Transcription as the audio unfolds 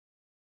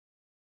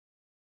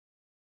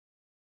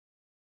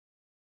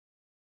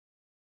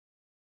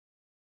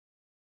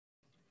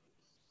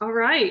All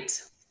right,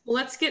 well,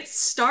 let's get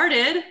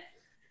started.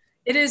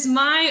 It is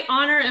my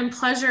honor and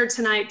pleasure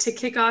tonight to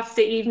kick off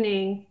the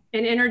evening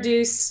and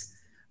introduce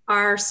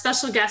our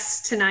special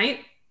guests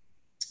tonight.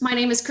 My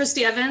name is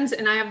Christy Evans,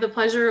 and I have the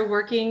pleasure of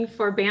working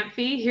for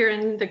Banffy here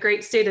in the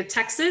great state of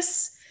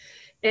Texas.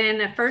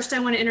 And first, I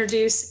want to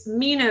introduce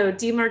Mino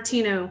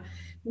DiMartino.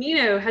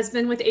 Mino has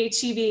been with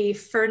HEB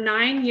for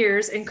 9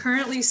 years and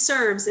currently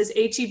serves as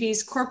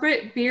HEB's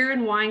corporate beer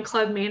and wine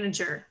club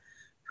manager.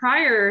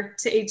 Prior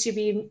to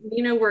HEB,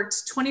 Mino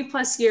worked 20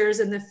 plus years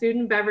in the food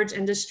and beverage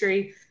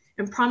industry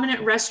in prominent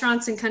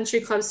restaurants and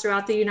country clubs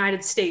throughout the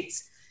United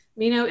States.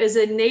 Mino is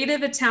a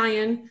native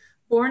Italian,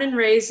 born and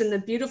raised in the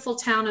beautiful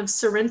town of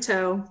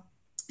Sorrento,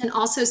 and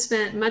also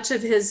spent much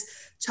of his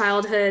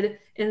childhood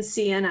in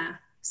Siena.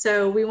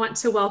 So we want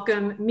to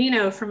welcome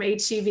Mino from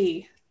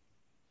HEB.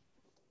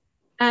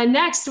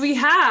 Next, we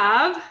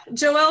have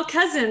Joelle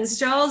Cousins.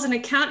 Joelle is an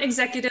account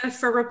executive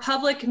for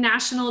Republic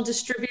National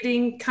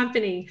Distributing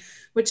Company,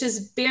 which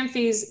is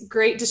Banffy's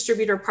great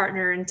distributor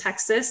partner in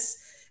Texas,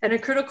 and a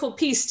critical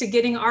piece to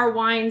getting our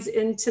wines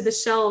into the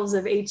shelves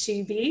of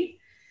HEB.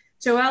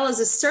 Joelle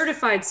is a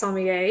certified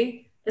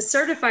sommelier, a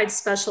certified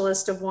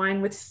specialist of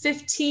wine with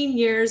 15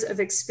 years of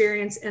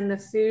experience in the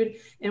food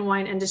and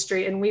wine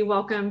industry. And we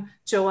welcome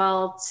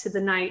Joelle to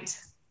the night.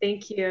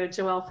 Thank you,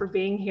 Joelle, for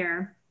being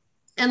here.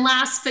 And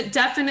last, but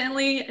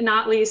definitely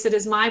not least, it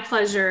is my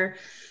pleasure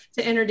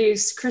to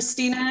introduce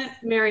Christina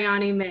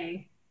Mariani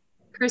May.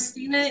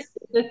 Christina is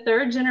the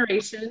third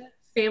generation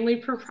family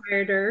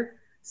proprietor,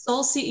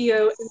 sole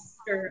CEO and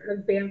owner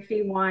of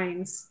Banffy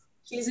Wines.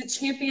 She's a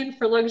champion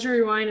for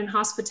luxury wine and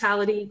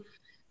hospitality.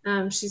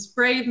 She's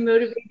brave,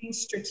 motivating,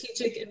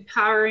 strategic,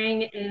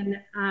 empowering, and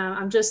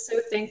I'm just so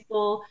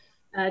thankful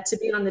to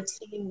be on the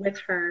team with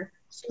her.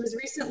 She was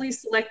recently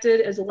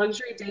selected as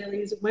Luxury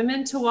Daily's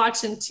Women to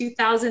Watch in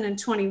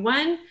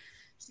 2021.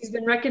 She's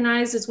been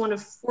recognized as one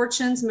of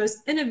Fortune's most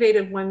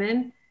innovative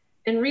women,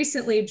 and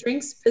recently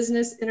Drinks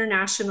Business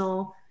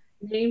International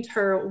named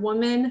her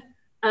Woman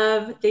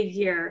of the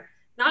Year.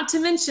 Not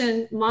to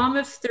mention mom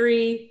of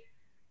 3,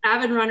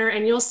 avid runner,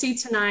 and you'll see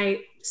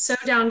tonight, so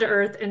down to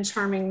earth and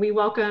charming. We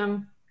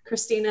welcome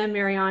Christina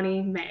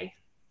Mariani May.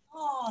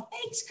 Oh,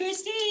 thanks,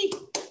 Christy.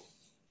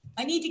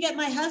 I need to get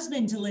my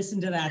husband to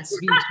listen to that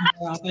speech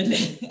more often.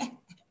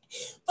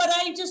 But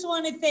I just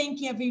want to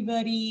thank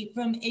everybody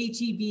from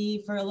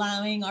HEB for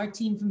allowing our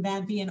team from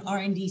Banffy and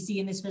RNDC,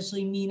 and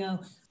especially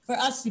Mino, for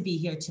us to be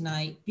here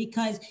tonight,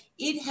 because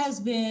it has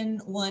been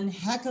one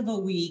heck of a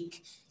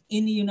week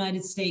in the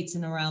United States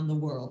and around the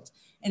world.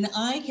 And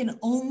I can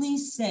only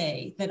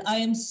say that I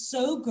am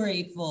so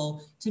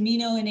grateful to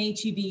Mino and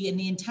HEB and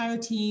the entire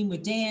team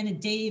with Dan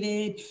and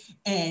David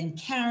and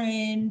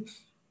Karen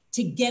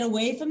to get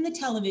away from the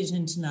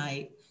television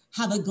tonight,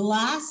 have a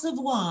glass of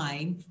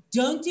wine,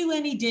 don't do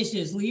any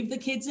dishes, leave the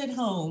kids at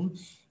home,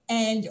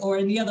 or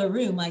in the other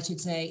room, I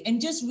should say,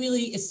 and just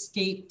really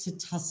escape to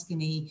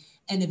Tuscany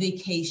and a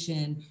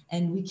vacation.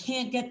 And we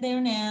can't get there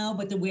now,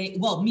 but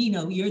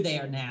Mino, you're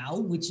there now,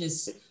 which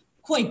is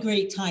quite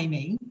great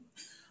timing.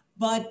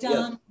 But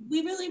yes,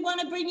 we really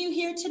want to bring you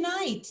here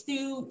tonight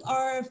through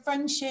our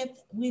friendship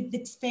with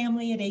the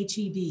family at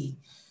HEB.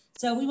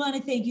 So we want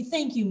to thank you.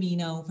 Thank you,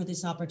 Mino, for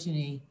this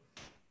opportunity.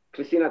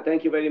 Christina,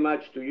 thank you very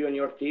much to you and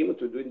your team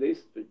to do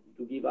this,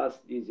 to give us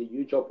this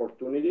huge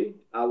opportunity.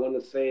 I want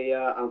to say,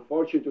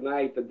 unfortunately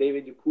tonight,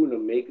 David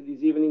couldn't make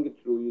this evening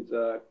through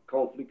his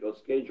conflict or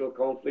schedule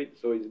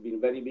conflict. So he's been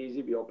very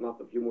busy. We open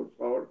up a few more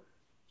floors.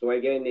 So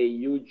again, a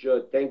huge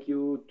thank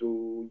you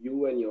to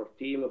you and your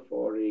team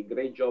for a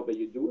great job that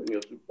you do and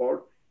your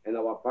support and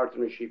our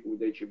partnership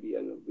with HEB.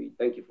 And we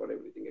thank you for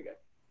everything again.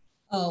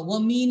 Oh, well,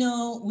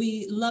 Mino,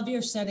 we love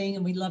your setting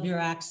and we love your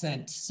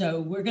accent.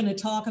 So we're going to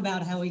talk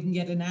about how we can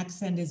get an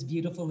accent as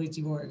beautiful as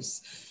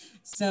yours.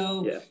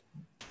 So yeah.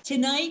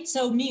 Tonight,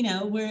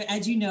 Mino, we're,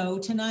 as you know,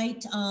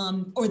 tonight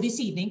or this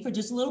evening for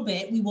just a little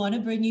bit, we want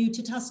to bring you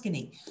to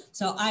Tuscany.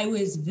 So I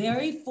was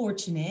very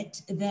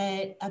fortunate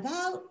that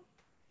about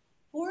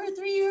 4 or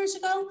 3 years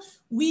ago,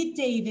 with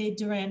David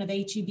Duran of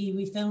HEB,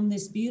 we filmed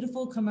this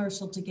beautiful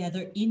commercial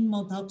together in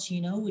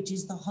Montalcino, which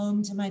is the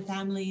home to my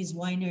family's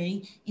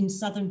winery in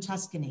southern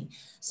Tuscany.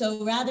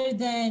 So rather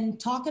than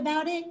talk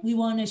about it, we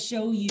want to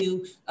show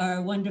you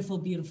our wonderful,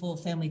 beautiful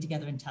family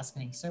together in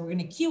Tuscany. So we're going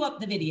to cue up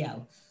the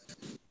video.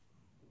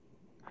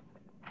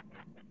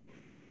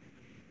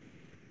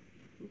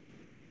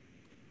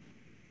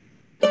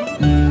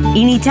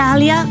 In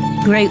Italia,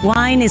 great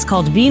wine is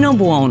called Vino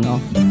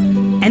Buono.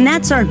 And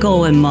that's our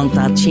goal in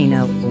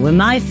Montalcino, where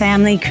my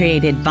family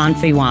created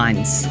Banffy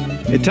Wines.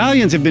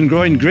 Italians have been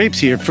growing grapes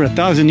here for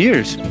 1,000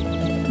 years.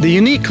 The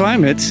unique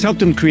climates helped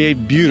them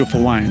create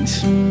beautiful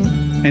wines.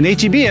 And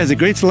HEB has a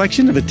great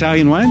selection of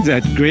Italian wines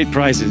at great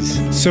prices.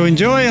 So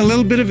enjoy a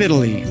little bit of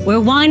Italy,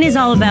 where wine is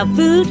all about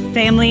food,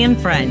 family,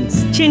 and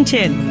friends. Chin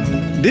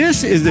chin.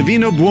 This is the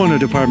Vino Buono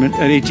department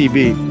at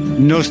HEB.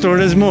 No store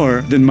does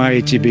more than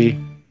my HEB.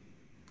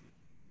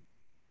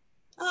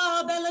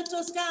 Oh, Bella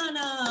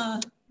Toscana.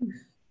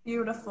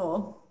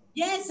 Beautiful.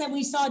 Yes, and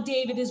we saw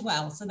David as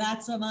well. So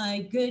that's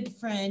my good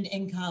friend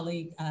and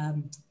colleague,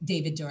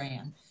 David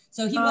Duran.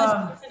 So he was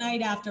here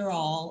tonight after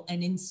all,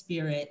 and in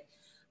spirit.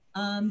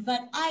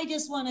 But I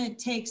just want to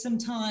take some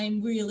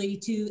time really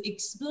to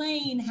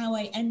explain how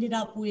I ended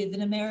up with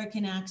an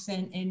American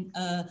accent and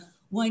a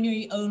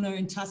winery owner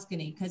in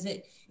Tuscany, because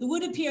it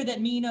would appear that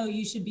Mino,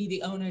 you should be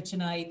the owner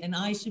tonight, and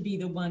I should be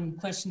the one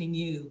questioning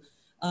you,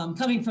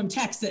 coming from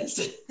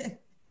Texas.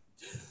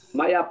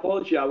 My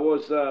apology, I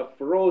was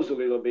froze a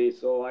little bit,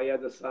 so I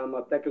had some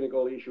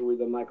technical issue with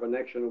my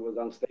connection. It was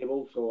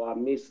unstable, so I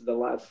missed the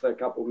last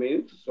couple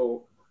minutes.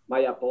 So my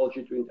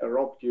apology to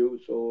interrupt you.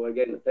 So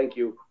again, thank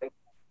you.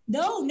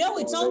 No,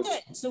 it's all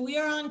good. So we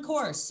are on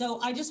course. So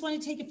I just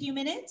want to take a few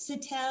minutes to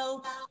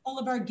tell all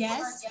of our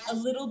guests a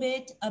little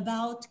bit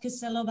about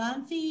Castello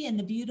Banfi and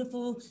the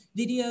beautiful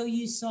video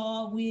you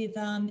saw with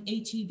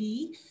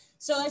HEB.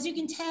 So as you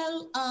can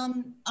tell,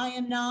 I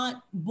am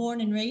not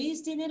born and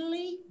raised in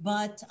Italy,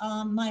 but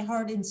my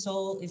heart and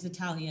soul is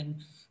Italian.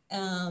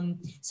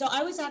 So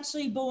I was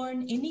actually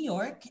born in New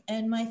York,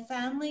 and my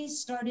family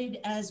started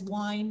as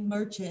wine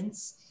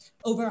merchants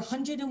over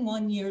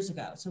 101 years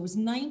ago. So it was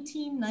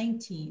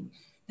 1919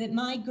 that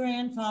my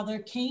grandfather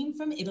came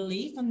from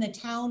Italy, from the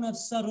town of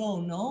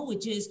Saronno,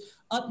 which is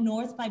up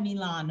north by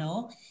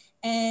Milano.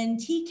 And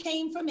he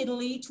came from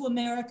Italy to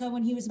America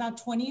when he was about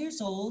 20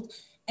 years old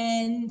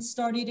and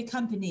started a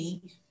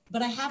company.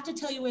 But I have to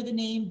tell you where the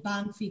name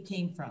Banfi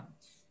came from.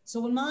 So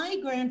when my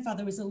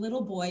grandfather was a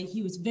little boy,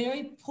 he was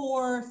very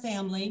poor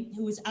family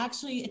who was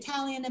actually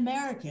Italian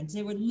Americans.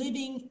 They were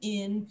living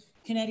in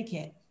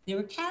Connecticut. They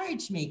were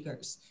carriage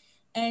makers.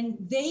 And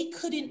they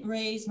couldn't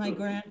raise my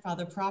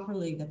grandfather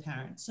properly, the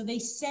parents. So they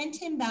sent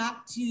him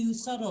back to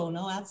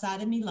Saronno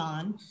outside of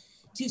Milan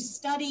to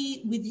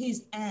study with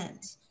his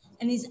aunt.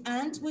 And his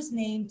aunt was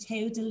named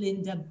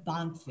Teodelinda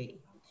Banfi.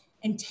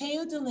 And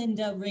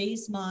Teodelinda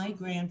raised my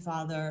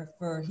grandfather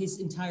for his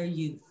entire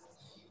youth.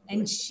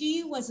 And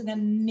she was an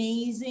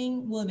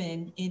amazing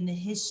woman in the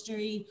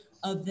history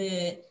of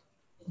the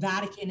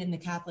Vatican and the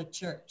Catholic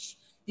Church.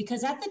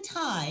 Because at the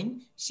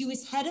time, she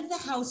was head of the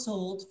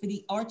household for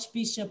the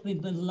Archbishop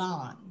of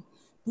Milan,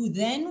 who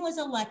then was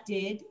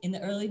elected in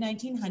the early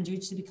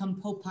 1900s to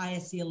become Pope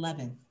Pius XI.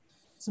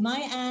 So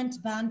my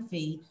aunt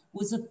Banfi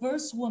was the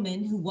first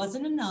woman who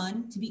wasn't a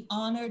nun to be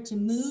honored to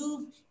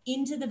move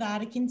into the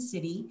Vatican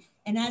City.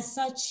 And as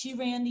such, she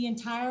ran the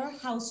entire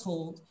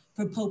household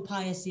for Pope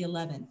Pius XI.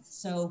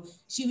 So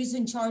she was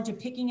in charge of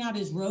picking out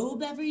his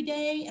robe every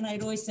day. And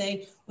I'd always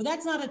say, well,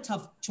 that's not a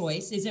tough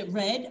choice. Is it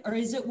red or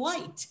is it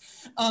white?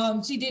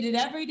 She did it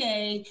every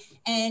day.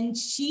 And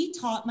she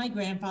taught my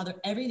grandfather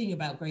everything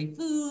about great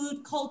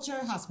food,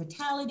 culture,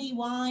 hospitality,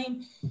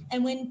 wine.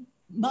 And when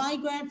my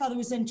grandfather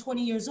was then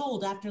 20 years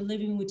old, after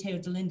living with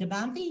Teodelinda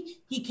Banfi,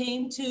 he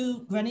came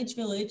to Greenwich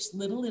Village,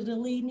 Little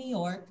Italy, New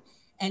York,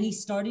 and he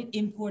started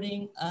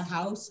importing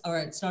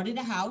started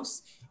a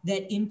house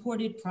that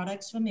imported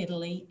products from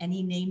Italy, and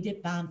he named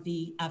it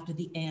Banfi after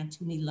the aunt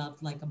whom he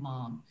loved like a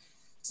mom.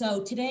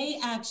 So today,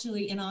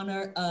 actually, in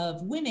honor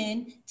of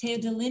women,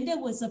 Teodelinda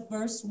was the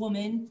first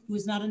woman who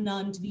was not a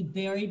nun to be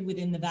buried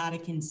within the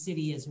Vatican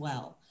City as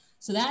well.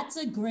 So that's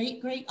a great,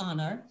 great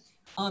honor.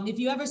 If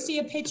you ever see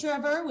a picture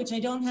of her, which I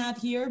don't have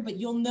here, but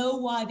you'll know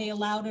why they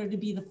allowed her to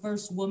be the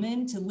first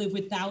woman to live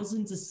with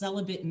thousands of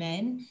celibate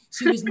men.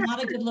 She was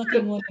not a good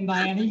looking woman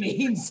by any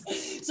means.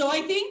 So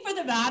I think for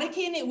the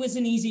Vatican, it was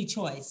an easy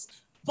choice,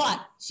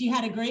 but she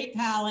had a great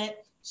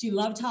palate. She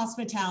loved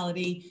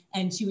hospitality,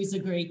 and she was a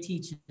great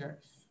teacher.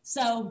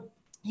 So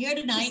here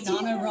tonight, in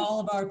honor of all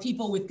of our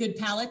people with good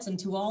palates and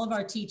to all of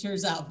our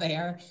teachers out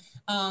there,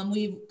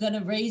 we're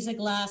gonna raise a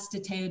glass to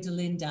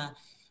Teodelinda.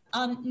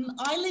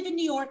 I live in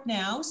New York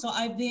now, so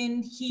I've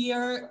been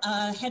here,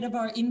 head of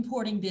our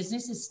importing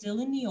business is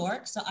still in New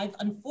York. So I've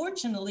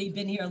unfortunately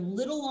been here a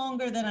little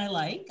longer than I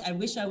like. I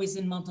wish I was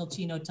in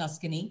Montalcino,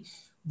 Tuscany,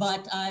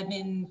 but I've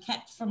been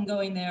kept from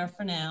going there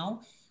for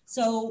now.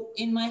 So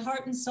in my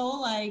heart and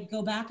soul, I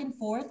go back and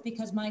forth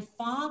because my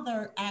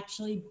father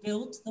actually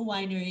built the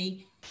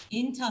winery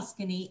in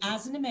Tuscany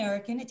as an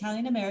American,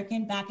 Italian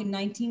American, back in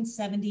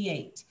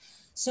 1978.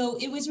 So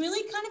it was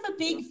really kind of a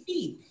big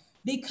feat,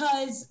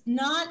 because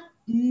not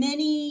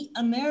many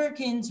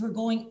Americans were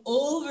going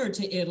over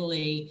to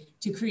Italy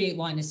to create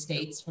wine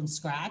estates from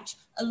scratch.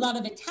 A lot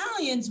of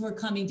Italians were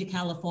coming to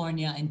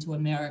California and to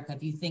America.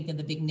 If you think of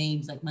the big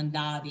names like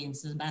Mondavi and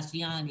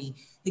Sebastiani,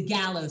 the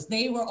Gallos,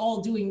 they were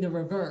all doing the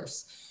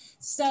reverse.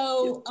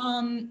 So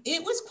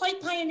it was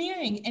quite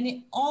pioneering. And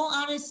in all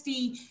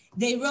honesty,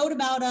 they wrote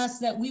about us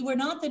that we were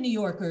not the New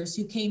Yorkers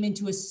who came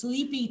into a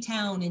sleepy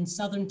town in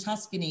southern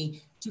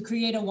Tuscany to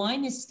create a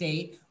wine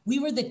estate. We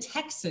were the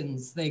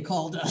Texans, they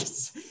called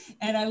us.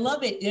 And I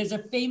love it. There's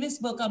a famous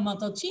book on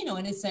Montalcino,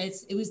 and it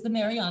says it was the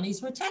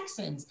Marianis were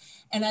Texans.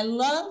 And I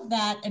love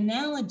that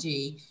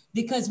analogy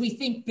because we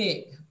think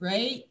big,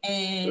 right?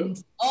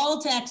 And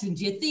all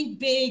Texans, you think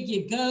big,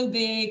 you go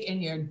big,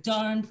 and you're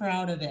darn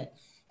proud of it.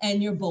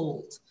 And you're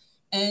bold.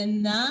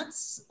 And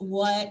that's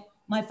what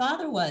My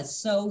father was.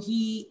 So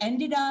he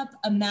ended up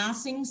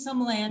amassing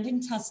some land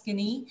in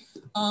Tuscany,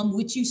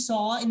 which you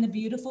saw in the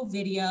beautiful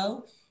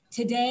video.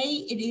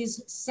 Today, it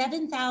is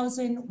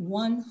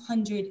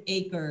 7,100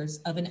 acres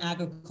of an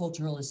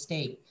agricultural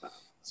estate.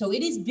 So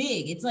it is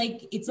big. It's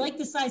like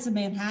the size of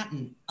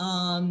Manhattan.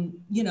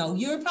 You know,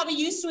 you're probably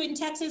used to it in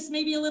Texas,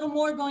 maybe a little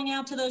more going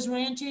out to those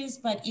ranches,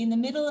 but in the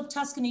middle of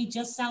Tuscany,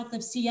 just south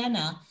of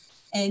Siena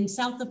and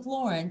south of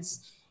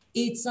Florence,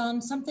 it's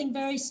something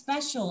very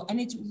special. And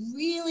it's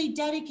really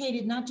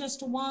dedicated not just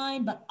to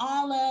wine, but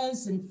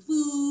olives and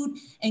food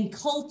and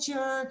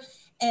culture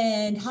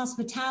and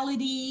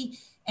hospitality.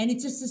 And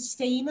it's a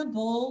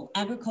sustainable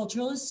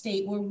agricultural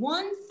estate where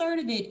 1/3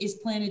 of it is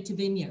planted to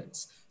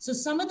vineyards. So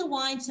some of the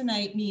wines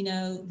tonight,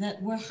 Mino,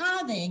 that we're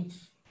having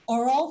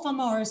are all from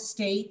our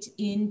estate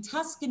in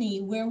Tuscany,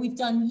 where we've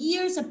done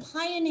years of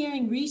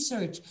pioneering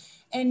research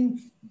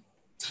and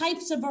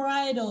types of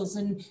varietals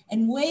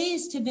and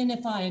ways to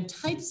vinify and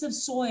types of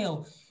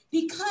soil,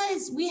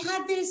 because we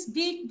had this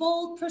big,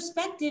 bold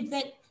perspective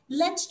that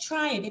let's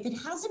try it. If it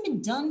hasn't been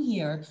done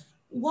here,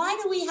 why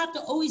do we have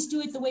to always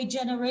do it the way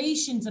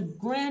generations of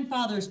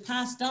grandfathers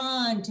passed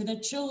on to their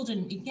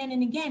children again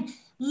and again?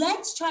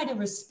 Let's try to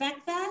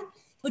respect that,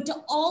 but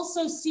to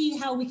also see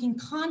how we can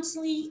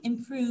constantly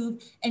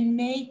improve and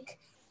make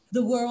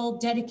the world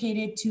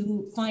dedicated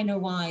to finer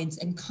wines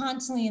and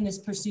constantly in this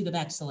pursuit of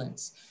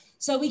excellence.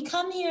 So we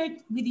come here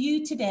with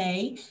you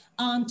today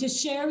to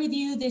share with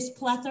you this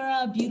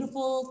plethora of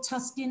beautiful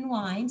Tuscan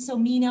wine. So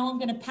Mino, I'm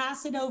gonna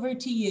pass it over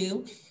to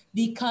you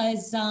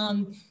because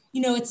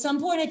you know, at some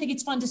point, I think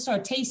it's fun to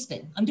start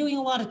tasting. I'm doing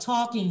a lot of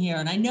talking here,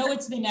 and I know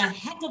it's been a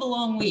heck of a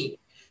long week.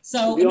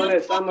 So to be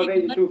honest, talking, I'm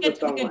ready to get for to the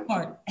some good wine.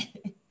 part.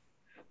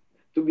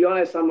 To be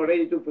honest, I'm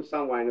ready to put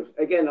some wine.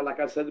 Again, like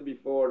I said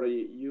before,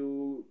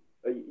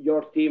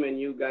 your team and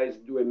you guys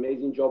do an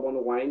amazing job on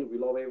the wine. We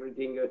love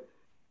everything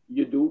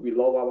you do. We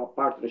love our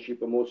partnership,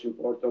 most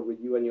important, with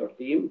you and your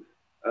team.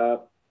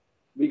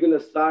 We're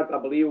gonna start, I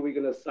believe we're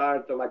gonna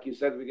start, like you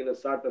said, we're gonna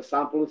start a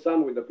sample some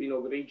with the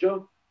Pinot Grigio.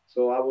 So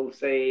I will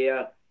say,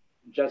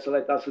 just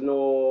let us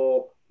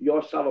know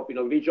your style of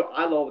Pinot Grigio.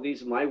 I love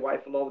this. My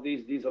wife loves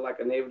this. These are like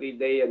an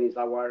everyday, and it's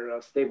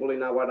our staple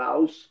in our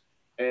house.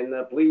 And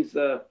please,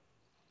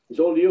 it's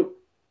all you.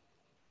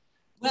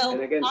 Well,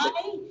 and again,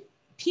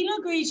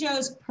 Pinot Grigio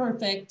is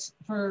perfect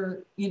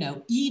for, you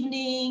know,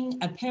 evening,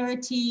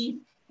 aperitif.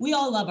 We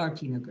all love our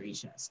Pinot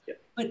Grigios. Yeah.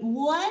 But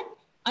what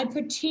I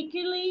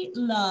particularly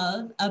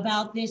love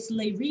about this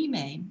Le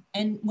Rime,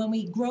 and when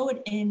we grow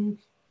it in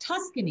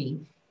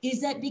Tuscany, is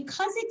that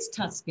because it's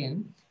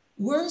Tuscan,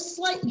 we're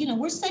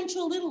we're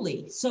central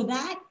Italy. So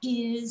that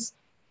is,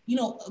 you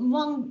know,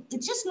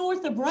 it's just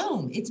north of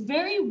Rome. It's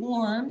very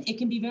warm. It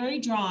can be very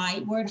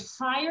dry. We're at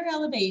higher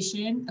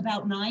elevation,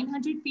 about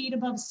 900 feet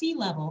above sea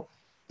level,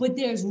 but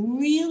there's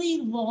really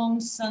long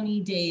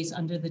sunny days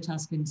under the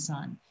Tuscan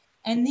sun.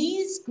 And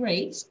these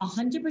grapes,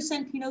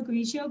 100% Pinot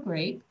Grigio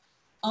grape,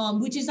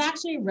 which is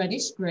actually a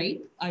reddish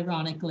grape,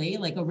 ironically,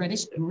 like a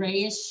reddish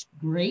grayish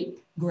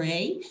grape,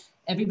 gray.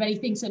 Everybody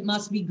thinks it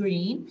must be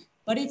green,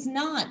 but it's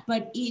not.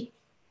 But it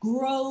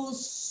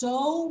grows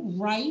so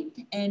ripe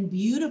and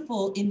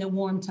beautiful in the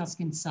warm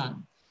Tuscan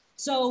sun.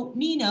 So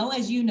Mino,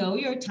 as you know,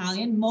 you're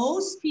Italian.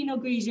 Most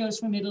Pinot Grigios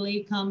from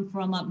Italy come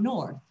from up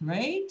north,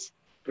 right?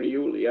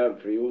 Friuli,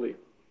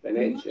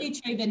 Venezia.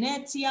 Friuli,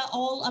 Venezia,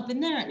 all up in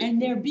there.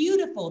 And they're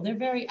beautiful.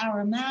 They're very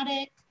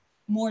aromatic,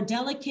 more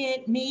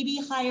delicate, maybe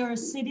higher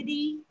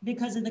acidity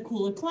because of the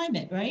cooler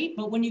climate, right?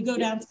 But when you go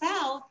down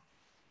south,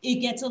 it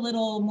gets a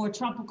little more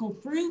tropical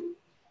fruit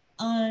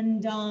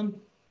and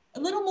a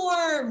little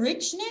more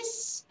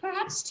richness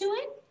perhaps to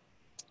it.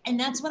 And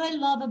that's what I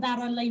love about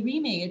our Le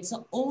Rime. It's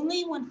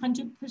only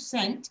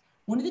 100%,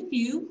 one of the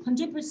few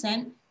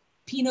 100%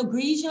 Pinot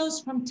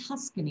Grigios from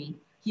Tuscany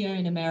here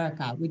in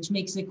America, which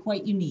makes it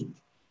quite unique.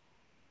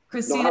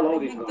 Christina, I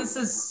think this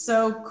is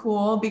so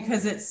cool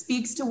because it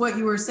speaks to what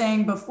you were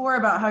saying before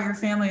about how your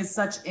family is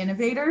such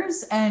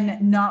innovators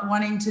and not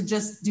wanting to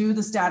just do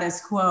the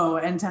status quo,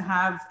 and to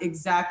have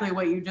exactly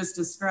what you just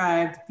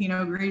described,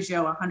 Pinot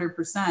Grigio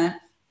 100%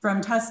 from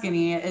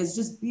Tuscany is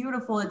just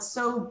beautiful. It's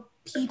so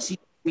peachy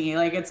to me.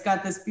 Like, it's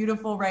got this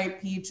beautiful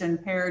ripe peach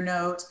and pear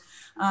note,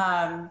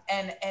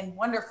 and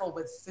wonderful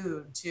with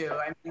food too.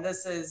 I mean,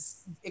 this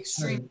is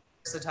extremely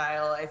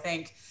versatile. I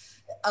think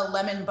a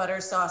lemon butter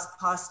sauce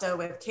pasta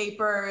with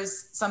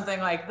capers, something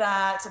like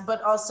that,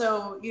 but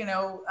also, you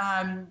know,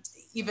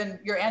 even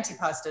your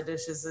antipasta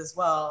dishes as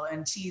well,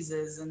 and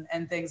cheeses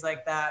and things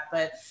like that.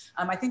 But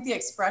I think the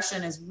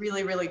expression is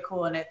really, really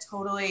cool, and it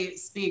totally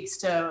speaks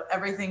to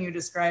everything you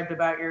described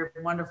about your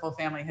wonderful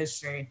family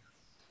history.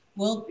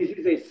 Well, this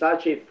is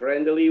such a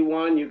friendly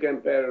one. You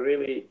can pair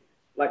really,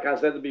 like I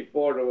said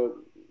before,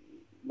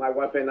 my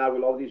wife and I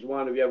will love this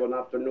one. We have an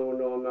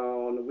afternoon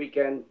on the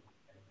weekend.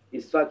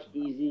 It's such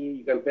easy.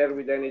 You can pair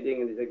with anything,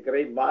 and it's a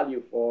great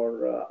value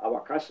for our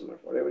customer,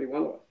 for every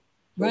one of us.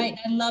 Right,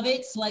 I love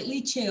it,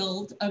 slightly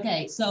chilled.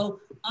 Okay, so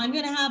I'm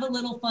going to have a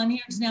little fun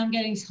here because now I'm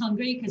getting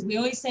hungry, because we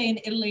always say in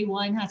Italy,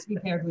 wine has to be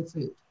paired with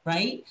food,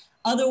 right?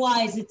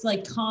 Otherwise, it's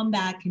like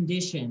combat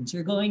conditions.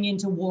 You're going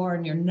into war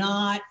and you're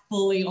not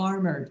fully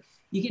armored.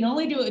 You can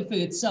only do it with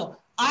food. So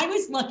I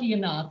was lucky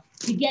enough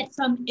to get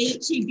some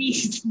HEB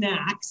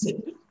snacks.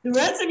 The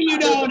rest of you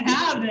don't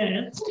have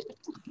this.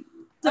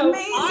 So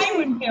amazing. I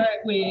would pair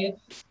it with,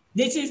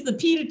 this is the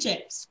pita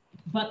chips,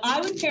 but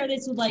I would pair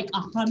this with like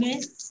a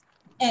hummus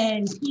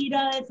and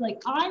pitas.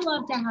 Like, I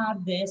love to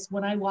have this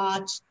when I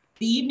watch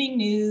the evening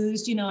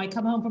news. You know, I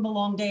come home from a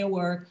long day of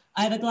work.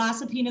 I have a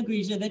glass of Pinot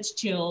Grigio that's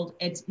chilled.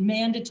 It's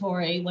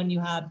mandatory when you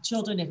have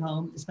children at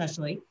home,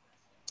 especially.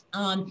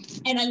 And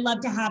I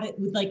love to have it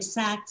with like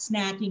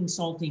snacking,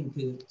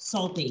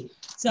 salty.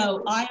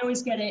 So I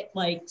always get it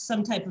like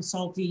some type of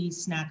salty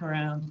snack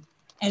around.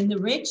 And the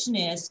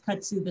richness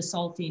cuts through the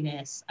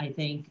saltiness, I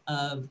think,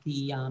 of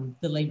the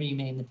Le Rime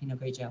and the Pinot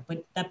Grigio.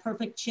 But that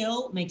perfect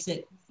chill makes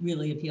it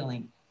really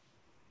appealing.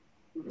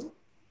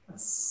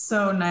 That's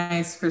so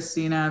nice,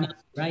 Christina.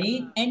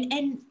 Right?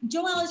 And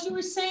Joelle, as you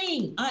were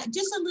saying,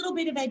 just a little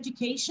bit of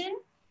education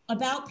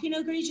about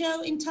Pinot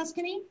Grigio in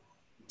Tuscany.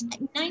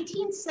 In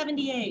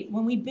 1978,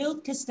 when we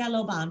built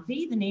Castello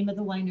Banfi, the name of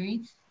the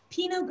winery,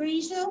 Pinot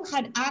Grigio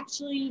had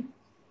actually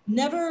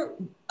never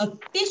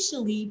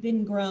officially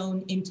been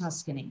grown in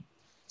Tuscany.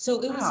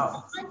 So it was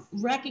not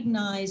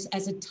recognized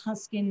as a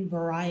Tuscan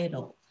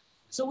varietal.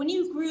 So when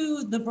you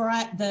grew the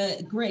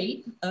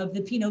grape of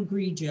the Pinot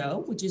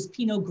Grigio, which is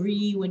Pinot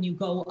Gris when you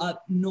go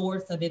up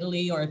north of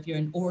Italy, or if you're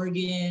in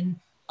Oregon,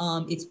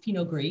 it's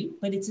Pinot Gris,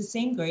 but it's the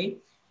same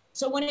grape.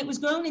 So when it was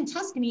grown in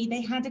Tuscany,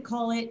 they had to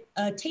call it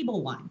a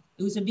table wine.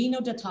 It was a vino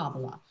da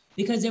tavola,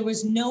 because there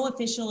was no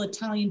official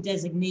Italian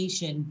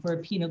designation for a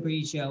Pinot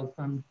Grigio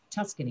from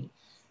Tuscany.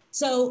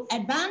 So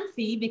at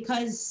Banfi,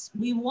 because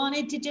we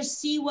wanted to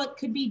just see what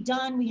could be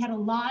done, we had a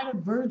lot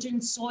of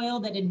virgin soil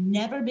that had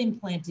never been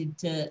planted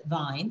to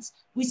vines.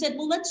 We said,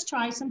 well, let's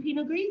try some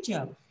Pinot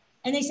Grigio.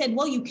 And they said,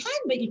 well, you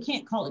can, but you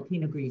can't call it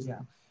Pinot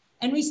Grigio.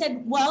 And we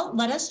said, well,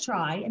 let us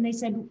try. And they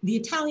said, the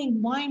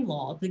Italian wine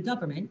law, the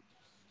government,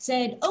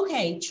 said,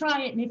 okay,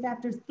 try it. And if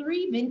after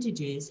 3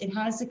 vintages, it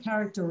has the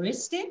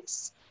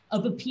characteristics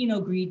of a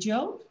Pinot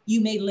Grigio,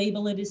 you may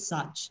label it as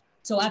such.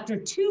 So after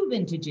 2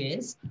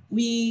 vintages,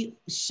 we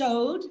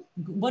showed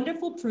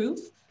wonderful proof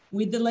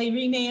with the Le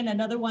Rime and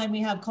another wine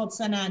we have called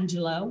San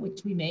Angelo,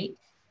 which we make.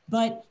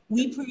 But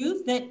we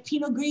proved that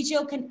Pinot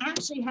Grigio can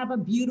actually have a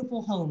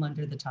beautiful home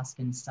under the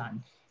Tuscan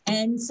sun.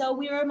 And so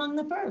we were among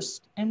the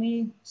first, and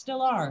we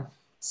still are.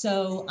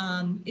 So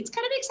it's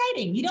kind of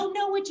exciting. You don't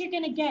know what you're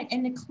going to get,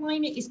 and the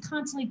climate is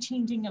constantly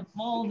changing,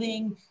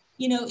 evolving.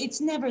 You know, it's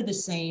never the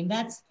same.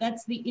 That's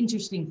the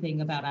interesting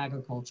thing about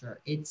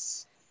agriculture.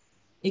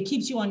 It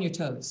keeps you on your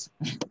toes.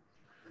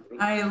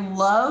 I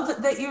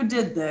love that you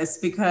did this,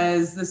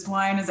 because this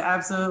wine is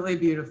absolutely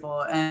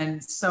beautiful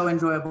and so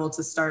enjoyable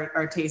to start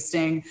our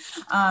tasting.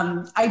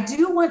 I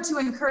do want to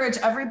encourage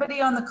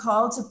everybody on the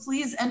call to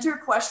please enter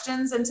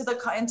questions into the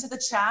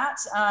chat.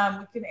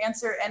 We can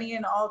answer any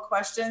and all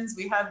questions.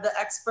 We have the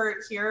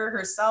expert here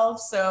herself,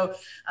 so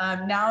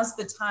now's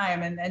the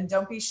time, and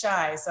don't be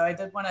shy. So I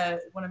did want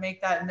to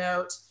make that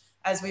note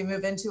as we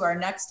move into our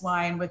next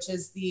wine, which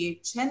is the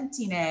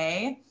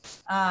Centine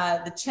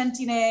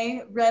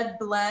Red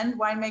Blend,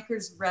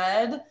 Winemaker's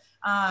Red.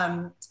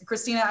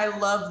 Christina, I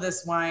love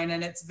this wine,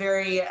 and it's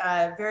very,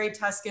 very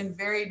Tuscan,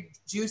 very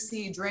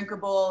juicy,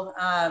 drinkable.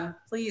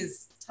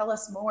 Please tell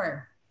us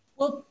more.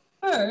 Well,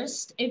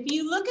 first, if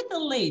you look at the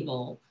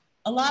label,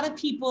 a lot of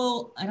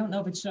people, I don't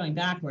know if it's showing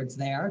backwards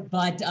there,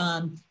 but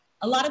a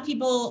lot of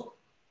people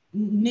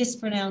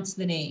mispronounce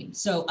the name.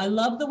 So I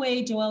love the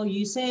way, Joelle,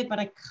 you say it, but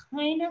I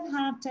kind of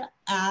have to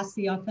ask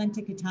the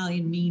authentic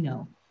Italian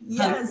Mino.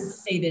 Yes. How do you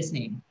say this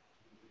name?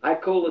 I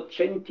call it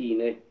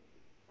Centine.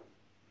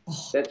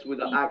 Oh, that's with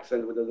the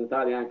accent, with the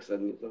Italian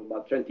accent. It's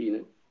about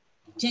Centine.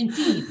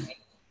 Centine.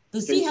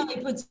 So see how he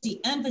puts the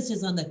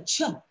emphasis on the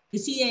ch. The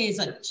CA is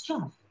a ch.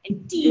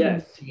 And T.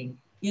 Yes.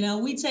 You know,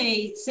 we'd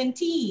say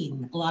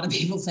centine, a lot of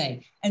people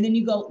say. And then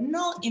you go,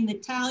 no, in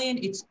Italian,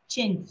 it's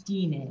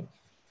centine.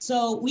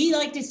 So we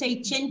like to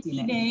say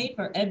Centine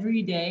for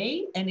every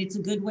day, and it's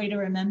a good way to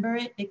remember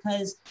it,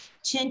 because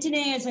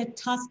Centine is a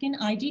Tuscan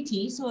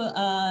IGT, so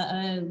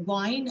a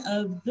wine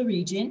of the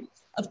region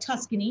of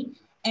Tuscany,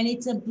 and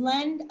it's a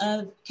blend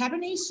of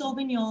Cabernet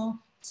Sauvignon,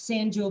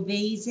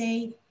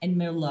 Sangiovese, and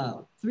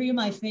Merlot, 3 of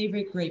my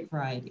favorite grape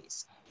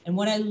varieties. And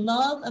what I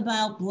love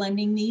about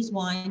blending these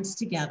wines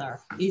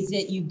together is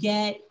that you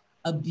get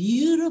a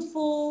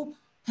beautiful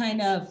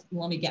kind of,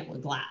 let me get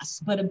with glass,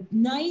 but a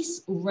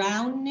nice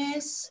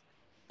roundness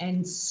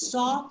and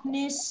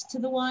softness to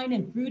the wine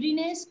and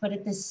fruitiness, but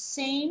at the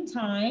same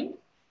time,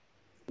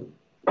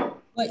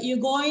 what you're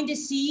going to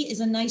see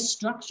is a nice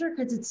structure,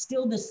 because it's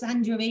still the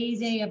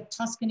Sangiovese of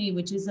Tuscany,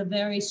 which is a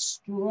very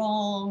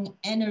strong,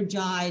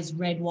 energized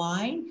red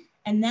wine.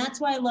 And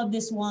that's why I love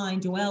this wine,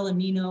 Joelle and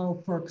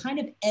Mino, for kind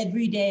of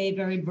everyday,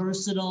 very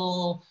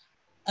versatile,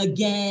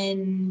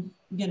 again,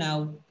 you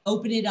know,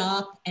 open it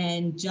up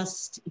and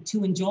just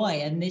to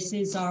enjoy. And this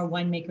is our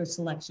winemaker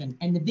selection.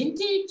 And the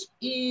vintage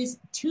is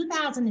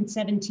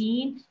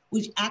 2017,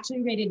 which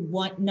actually rated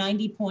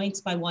 90 points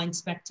by Wine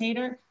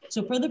Spectator.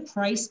 So for the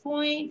price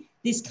point,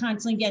 this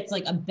constantly gets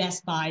like a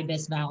best buy,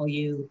 best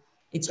value.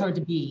 It's hard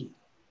to beat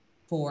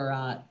for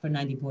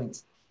 90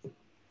 points.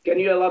 Can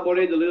you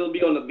elaborate a little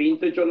bit on the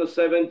vintage on the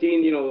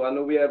 17? You know, I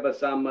know we have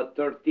some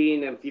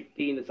 13 and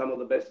 15, some of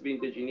the best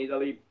vintage in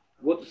Italy.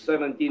 What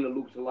 17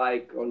 looks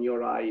like on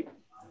your eye?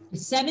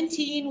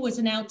 17 was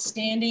an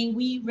outstanding.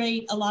 We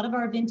rate a lot of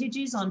our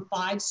vintages on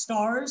 5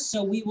 stars.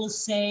 So we will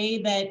say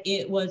that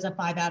it was a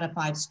 5 out of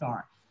 5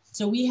 star.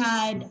 So we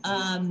had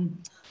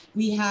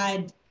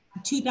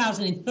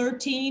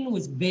 2013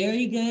 was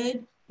very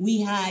good.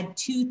 We had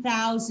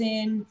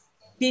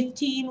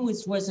 2015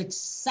 was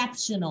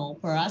exceptional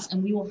for us.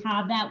 And we will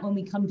have that when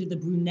we come to the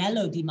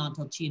Brunello di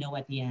Montalcino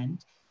at the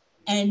end.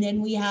 And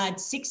then we had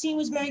 16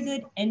 was very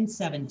good and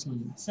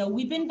 17. So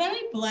we've been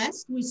very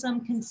blessed with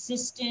some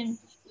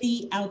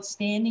consistently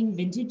outstanding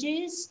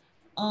vintages.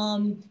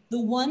 The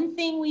one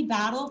thing we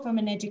battle from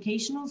an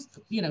educational,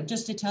 you know,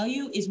 just to tell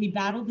you, is we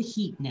battle the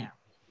heat now.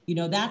 You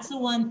know, that's the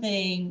one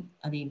thing.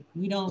 I mean,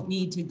 we don't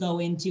need to go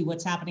into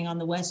what's happening on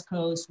the West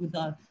Coast with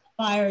the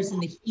fires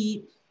and the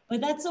heat,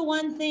 but that's the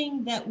one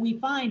thing that we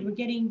find. We're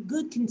getting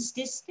good,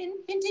 consistent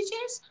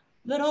vintages,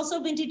 but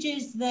also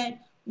vintages that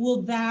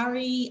will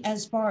vary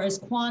as far as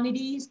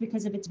quantities,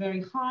 because if it's very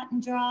hot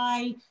and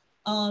dry,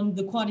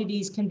 the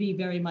quantities can be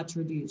very much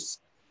reduced.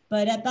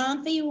 But at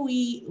Banfi,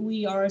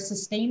 we are a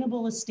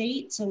sustainable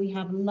estate. So we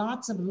have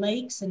lots of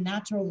lakes and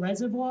natural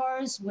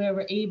reservoirs where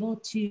we're able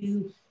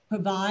to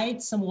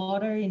provide some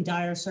water in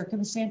dire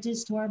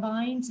circumstances to our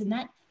vines. And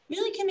that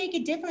really can make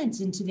a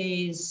difference in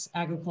today's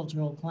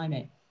agricultural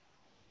climate.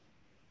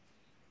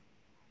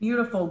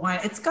 Beautiful wine.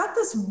 It's got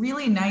this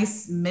really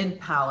nice mid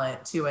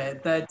palate to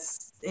it.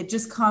 It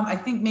just I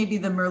think maybe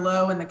the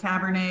Merlot and the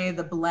Cabernet,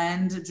 the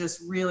blend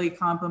just really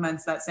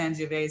complements that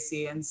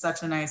Sangiovese in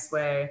such a nice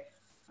way.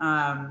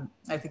 I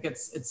think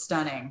it's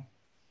stunning.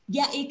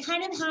 Yeah, it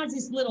kind of has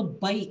this little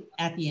bite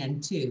at the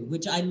end too,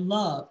 which I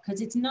love,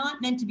 because it's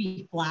not meant to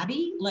be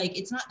flabby. Like,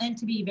 it's not meant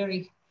to be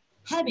very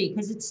heavy,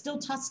 because it's still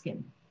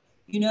Tuscan.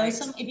 You know, Right.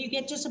 if you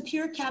get just a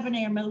pure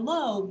Cabernet or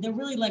Merlot, they're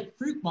really like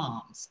fruit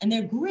bombs, and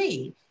they're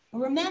great. But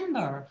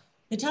remember,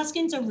 the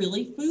Tuscans are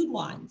really food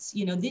wines.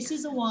 You know, this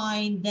is a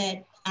wine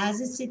that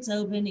as it sits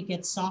open, it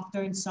gets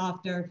softer and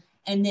softer,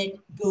 and that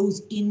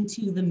goes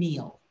into the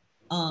meal,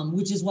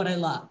 which is what I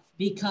love.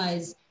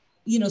 Because,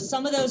 you know,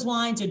 some of those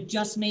wines are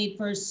just made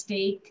for a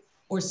steak,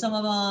 or some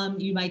of them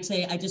you might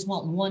say, I just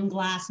want one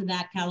glass of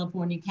that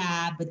California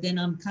Cab, but then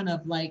I'm kind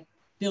of like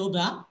filled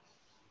up,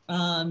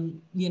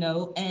 you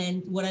know.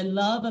 And what I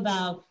love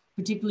about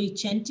particularly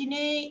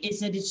Centine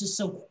is that it's just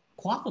so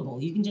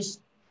quaffable. You can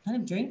just kind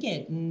of drink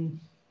it, and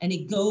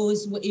it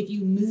goes, if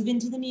you move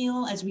into the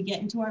meal, as we get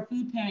into our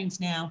food pairings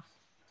now,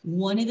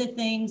 one of the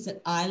things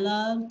that I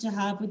love to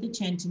have with the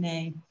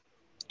Centine,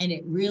 and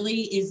it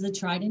really is the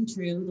tried and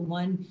true, the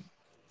one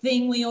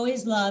thing we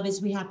always love,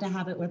 is we have to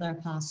have it with our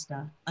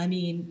pasta. I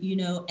mean, you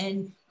know,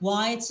 and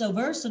why it's so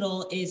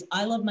versatile is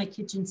I love my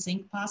kitchen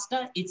sink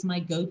pasta. It's my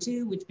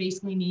go-to, which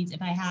basically means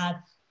if I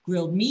have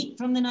grilled meat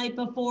from the night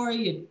before,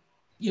 you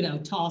know,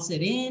 toss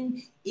it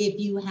in. If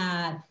you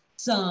had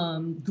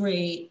some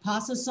great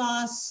pasta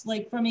sauce,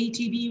 like from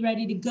HEB,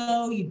 ready to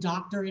go, you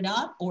doctor it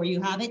up, or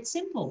you have it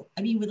simple.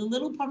 I mean, with a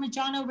little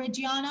Parmigiano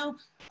Reggiano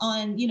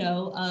on, you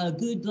know, a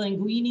good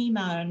linguine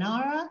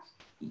marinara,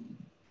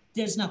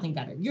 there's nothing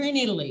better. You're in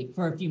Italy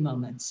for a few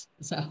moments.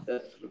 So I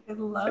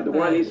love and the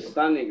wine is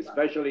stunning,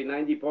 especially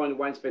 90-point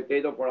Wine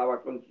Spectator for our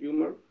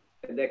consumer,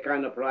 and that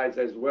kind of price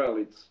as well.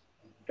 It's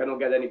cannot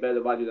get any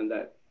better value than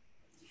that.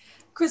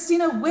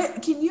 Christina,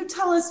 can you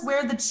tell us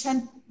where the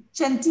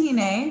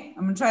Centine,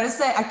 I'm gonna try to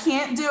say,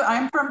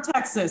 I'm from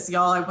Texas,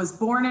 y'all. I was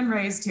born and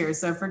raised here,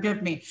 so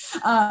forgive me.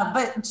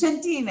 But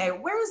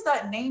Centine, where does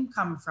that name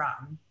come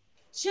from?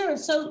 Sure,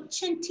 so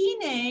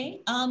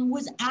Centine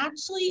was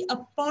actually a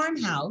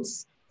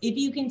farmhouse, if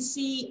you can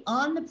see,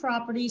 on the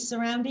property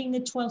surrounding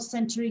the 12th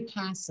century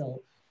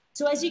castle.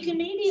 So as you can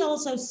maybe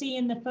also see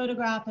in the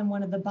photograph in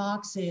one of the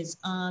boxes,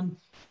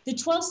 the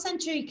 12th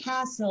century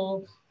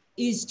castle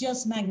is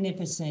just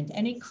magnificent,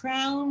 and it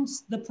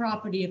crowns the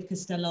property of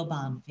Castello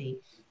Banfi.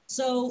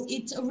 So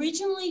it's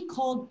originally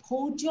called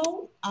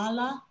Poggio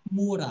alla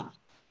Mura.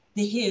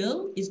 The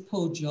hill is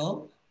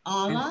Poggio,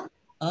 alla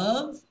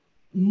of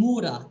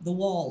Mura, the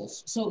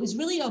walls. So it was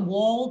really a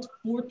walled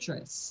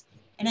fortress.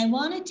 And I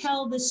want to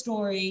tell the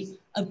story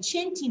of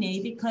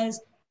Centine because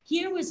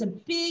here was a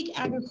big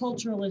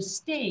agricultural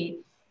estate,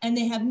 and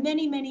they have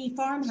many, many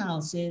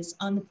farmhouses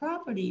on the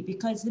property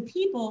because the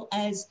people,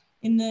 as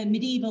in the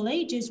medieval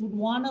ages, would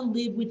want to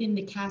live within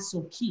the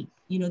castle keep.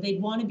 You know,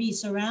 they'd want to be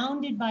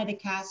surrounded by the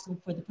castle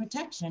for the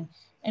protection.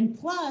 And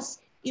plus,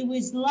 it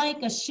was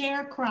like a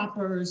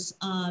sharecropper's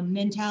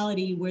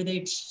mentality where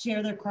they'd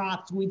share their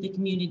crops with the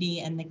community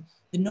and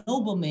the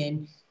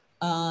noblemen,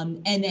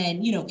 and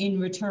then, you know, in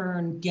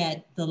return,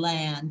 get the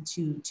land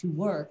to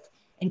work.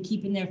 and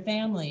keeping their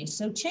family.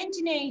 So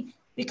Centene,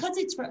 because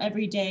it's for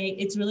everyday,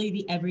 it's really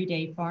the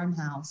everyday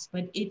farmhouse,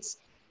 but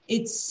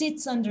it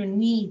sits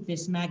underneath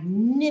this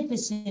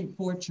magnificent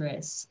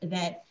fortress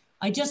that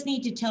I just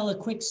need to tell a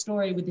quick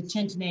story with the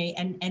Centene,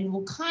 and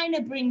we'll kind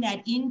of bring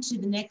that into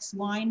the next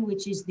wine,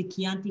 which is the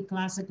Chianti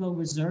Classico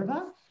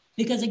Reserva,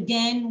 because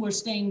again, we're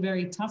staying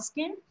very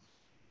Tuscan.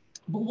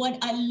 But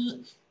what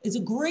is a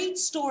great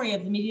story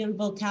of the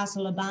medieval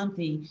Castle of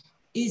Banfi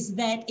is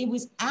that it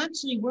was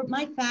actually where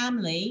my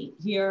family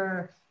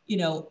here, you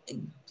know,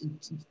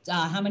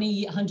 how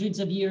many hundreds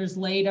of years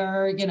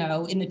later, you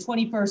know, in the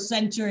 21st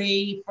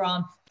century,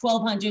 from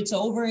 1200,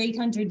 so over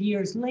 800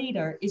 years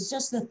later, is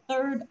just the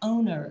third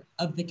owner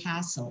of the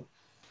castle.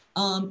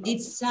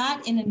 It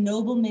sat in a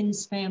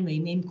nobleman's family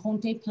named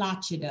Conte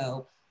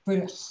Placido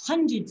for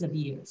hundreds of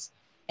years.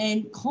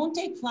 And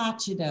Conte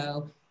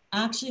Placido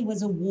actually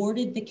was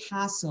awarded the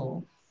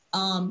castle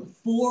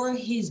for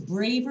his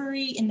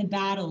bravery in the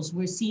battles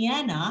where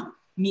Siena,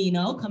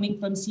 Mino, coming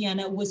from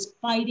Siena, was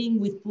fighting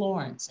with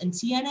Florence. And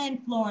Siena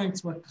and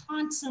Florence were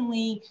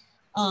constantly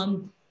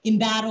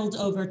embattled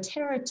over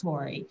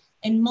territory.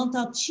 And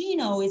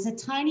Montalcino is a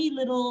tiny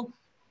little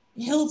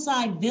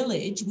hillside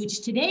village,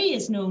 which today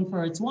is known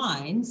for its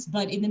wines,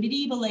 but in the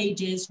medieval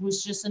ages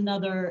was just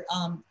another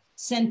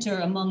center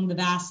among the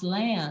vast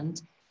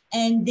land.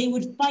 And they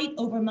would fight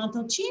over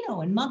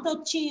Montalcino. And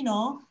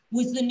Montalcino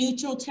was the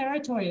neutral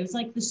territory. It was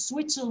like the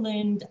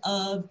Switzerland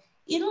of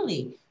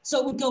Italy. So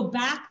it would go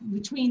back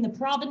between the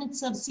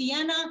province of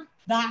Siena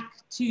back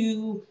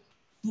to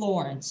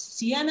Florence,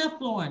 Siena,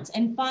 Florence.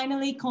 And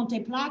finally,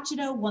 Conte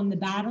Placido won the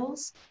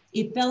battles.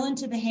 It fell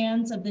into the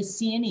hands of the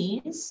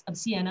Sienese of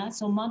Siena,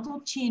 so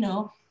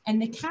Montalcino,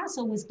 and the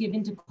castle was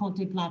given to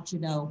Conte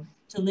Placido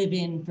to live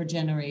in for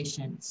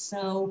generations.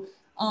 So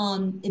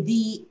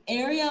the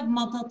area of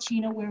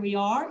Montalcino where we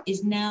are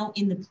is now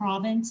in the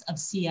province of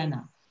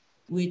Siena,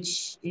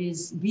 which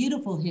is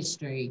beautiful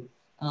history.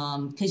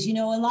 Because, you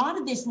know, a lot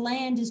of this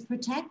land is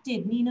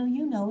protected. Nino,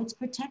 you know, it's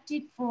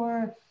protected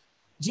for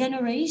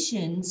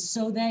generations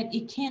so that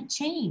it can't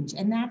change.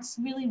 And that's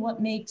really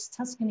what makes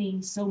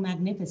Tuscany so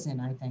magnificent,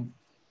 I think.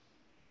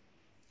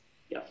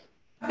 Yes.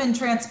 I've been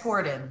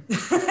transported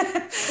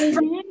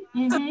from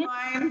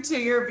wine to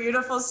your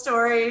beautiful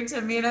story to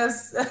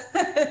Mina's.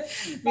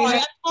 Sorry,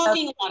 I'm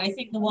talking a lot. I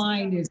think the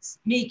wine is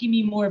making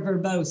me more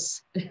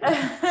verbose.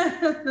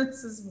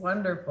 This is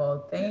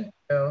wonderful. Thank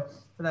you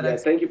for that. Yeah,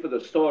 thank you for the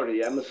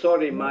story. I'm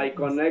sorry, my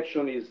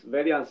connection is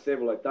very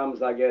unstable. At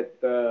times I get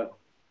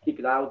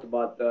kicked out,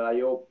 but I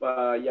hope,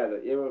 yeah,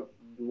 the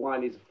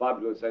wine is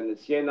fabulous. And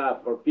Siena,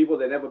 for people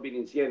that never been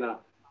in Siena,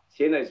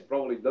 Siena is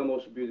probably the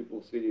most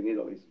beautiful city in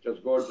Italy. It's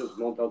just gorgeous.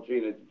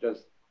 Montalcino, it's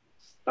just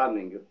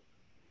stunning.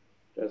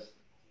 Just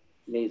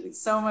amazing.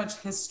 So much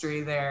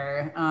history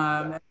there.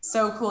 It's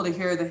so cool to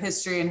hear the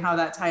history and how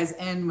that ties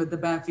in with the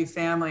Banfi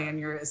family and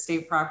your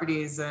estate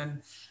properties,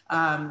 and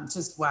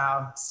just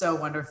wow, so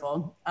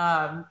wonderful.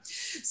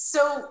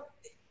 So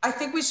I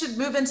think we should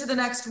move into the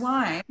next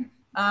wine.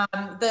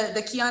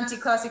 The Chianti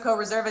Classico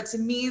Reserva. To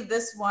me,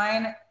 this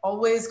wine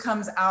always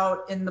comes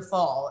out in the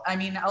fall. I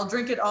mean, I'll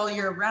drink it all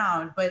year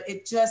round, but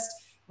it just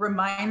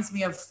reminds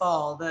me of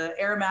fall, the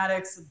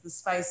aromatics of the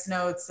spice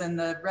notes and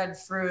the red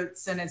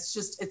fruits. And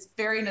it's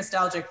very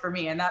nostalgic for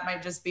me. And that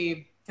might just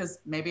be because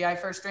maybe I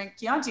first drank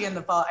Chianti in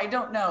the fall. I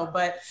don't know.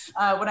 But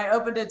when I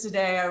opened it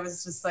today, I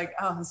was just like,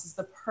 oh, this is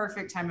the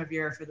perfect time of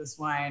year for this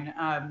wine.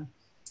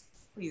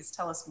 Please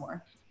tell us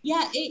more.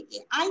 Yeah,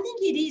 I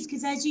think it is,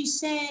 because as you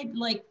said,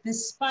 like the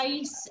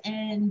spice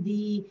and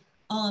the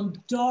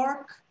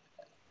dark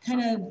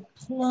kind of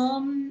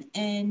plum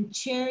and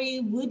cherry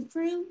wood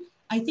fruit,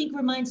 I think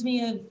reminds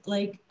me of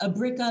like a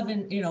brick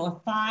oven, you know, a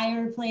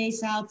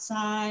fireplace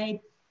outside.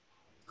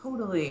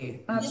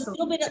 Totally. Absolutely. A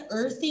little bit of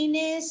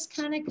earthiness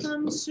kind of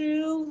comes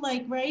through,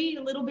 like, right?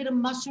 A little bit of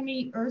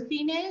mushroomy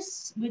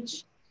earthiness,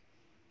 which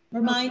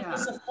reminds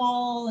us of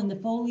fall and the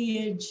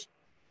foliage.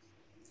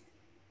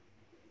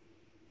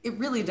 It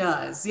really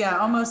does. Yeah,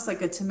 almost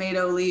like a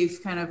tomato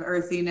leaf kind of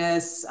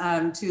earthiness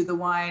to the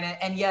wine.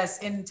 And yes,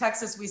 in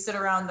Texas, we sit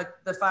around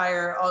the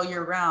fire all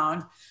year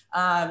round.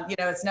 You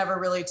know, it's never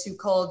really too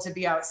cold to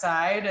be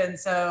outside. And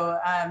so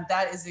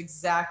that is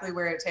exactly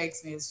where it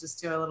takes me, is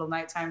just do a little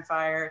nighttime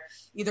fire,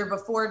 either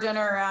before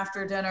dinner or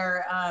after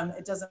dinner.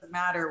 It doesn't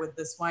matter with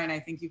this wine. I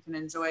think you can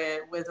enjoy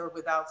it with or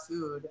without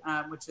food,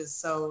 which is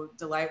so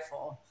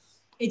delightful.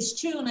 It's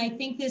true. And I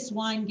think this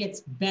wine gets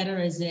better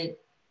as it,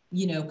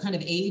 you know, kind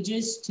of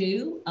ages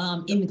too,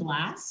 in the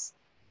glass.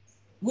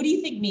 What do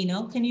you think,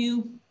 Mino? Can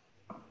you?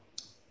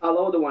 I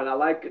love the wine. I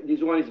like,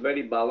 this one is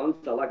very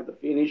balanced. I like the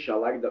finish. I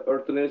like the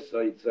earthiness.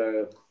 It's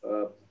a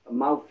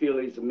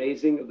mouthfeel is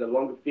amazing. The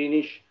long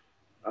finish.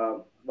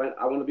 When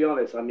I want to be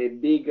honest, I'm a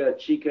big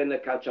chicken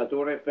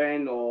cacciatore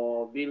fan,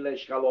 or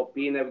village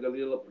scallopine with a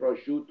little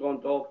prosciutto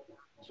on top.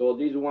 So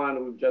this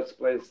one will just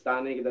play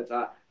stunning.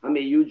 I'm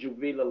a huge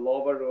villa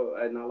lover,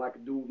 and I like to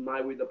do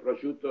mine with the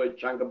prosciutto, a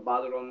chunk of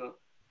butter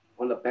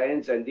on the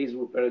pans, and this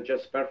will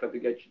just perfect to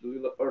get you the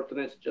little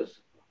earthiness,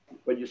 just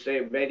what you say,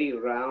 very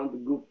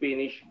round, good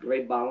finish,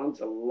 great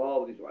balance. I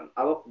love this one.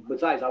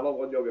 Besides, I love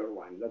all of your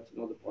wine. That's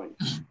not the point.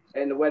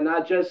 And when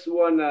I just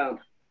want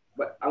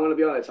but I want to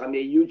be honest, I'm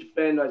a huge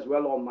fan as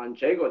well of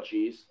Manchego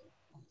cheese.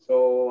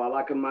 So I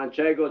like a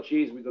Manchego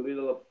cheese with a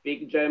little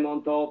fig jam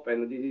on top.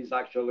 And this is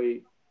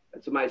actually,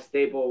 it's my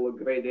staple,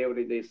 great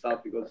everyday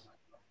stuff because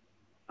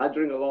I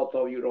drink a lot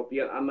of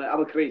European.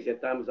 I'm crazy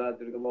at times. I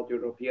drink a lot of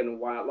European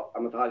wine.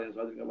 I'm Italian,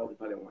 so I drink a lot of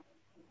Italian wine.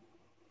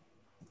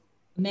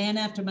 Man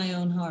after my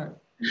own heart.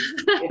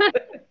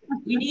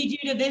 We need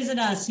you to visit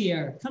us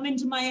here. Come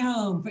into my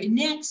home.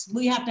 Next,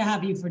 we have to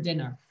have you for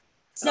dinner.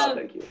 So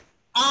thank you.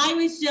 I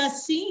was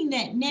just seeing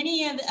that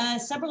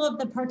several of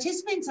the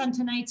participants on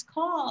tonight's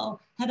call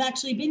have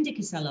actually been to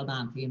Casello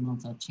Banfi in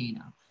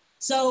Montalcino.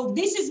 So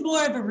this is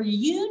more of a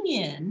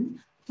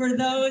reunion for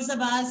those of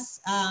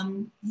us,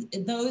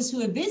 those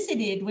who have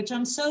visited, which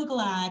I'm so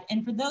glad.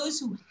 And for those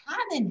who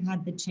haven't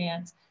had the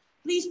chance,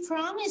 please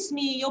promise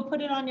me you'll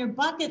put it on your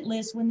bucket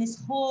list when this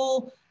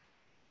whole,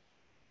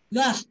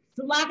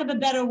 for lack of a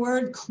better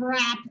word,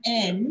 crap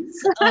ends.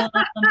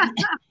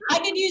 I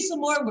could use some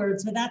more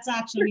words, but that's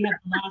actually, we have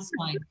the last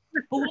line.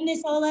 But when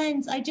this all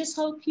ends, I just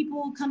hope people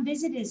will come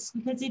visit us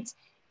because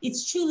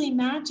it's truly a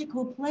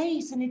magical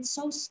place and it's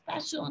so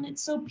special and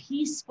it's so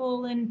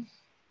peaceful. And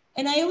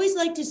I always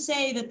like to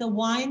say that the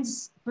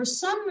wines, for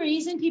some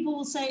reason, people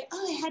will say,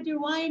 oh, I had your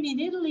wine in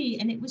Italy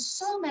and it was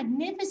so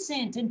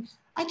magnificent. And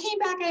I came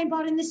back and I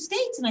bought in the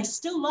States and I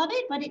still love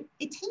it, but it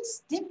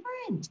tastes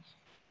different.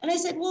 And I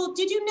said, well,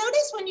 did you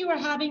notice when you were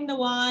having the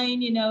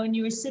wine, and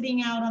you were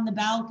sitting out on the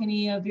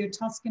balcony of your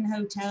Tuscan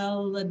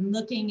hotel and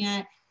looking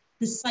at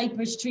the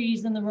cypress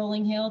trees and the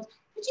rolling hills,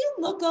 did you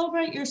look over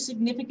at your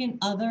significant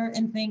other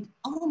and think,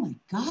 oh my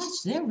gosh,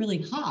 they're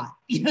really hot?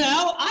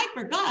 I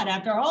forgot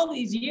after all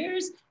these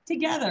years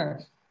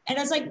together. And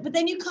I was like, but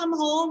then you come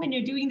home and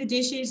you're doing the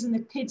dishes and the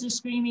kids are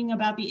screaming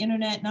about the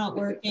internet not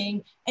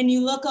working. And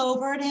you look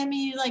over at him and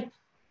you're like,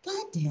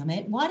 God damn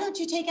it, why don't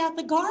you take out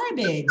the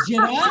garbage,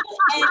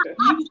 And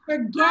you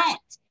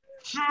forget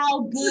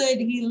how good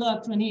he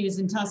looked when he was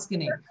in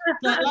Tuscany.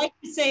 So I like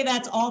to say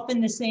that's often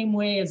the same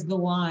way as the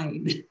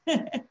wine.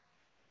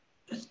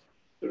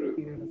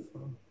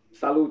 Beautiful.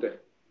 Salute.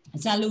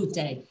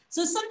 Salute.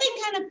 So something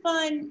kind of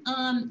fun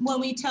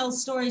when we tell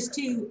stories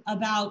too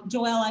about,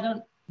 Joel, I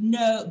don't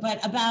know,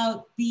 but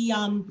about the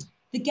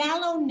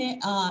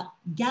Gallonero,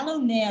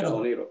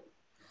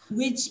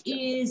 which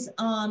is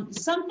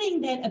something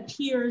that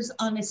appears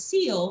on a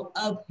seal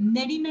of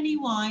many, many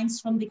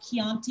wines from the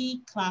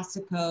Chianti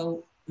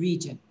Classico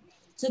region.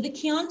 So the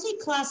Chianti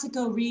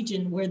Classico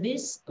region, where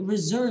this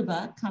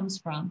Reserva comes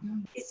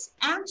from, is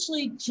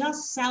actually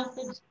just south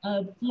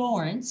of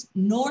Florence,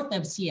 north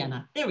of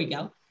Siena. There we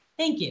go.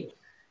 Thank you.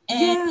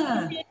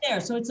 And there,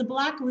 so it's a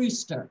black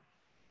rooster.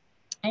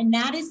 And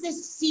that is the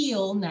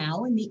seal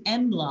now and the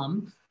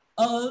emblem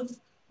of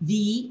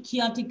the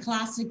Chianti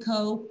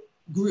Classico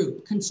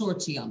group,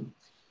 consortium.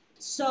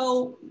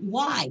 So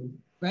why,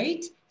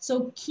 right?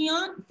 So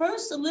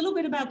first a little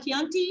bit about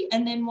Chianti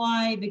and then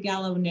why the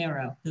Gallo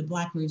Nero, the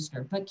black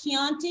rooster. But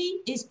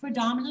Chianti is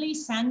predominantly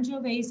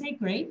Sangiovese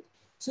grape.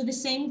 So the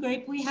same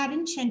grape we had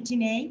in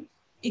Centine,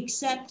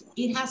 except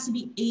it has to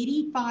be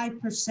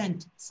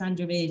 85%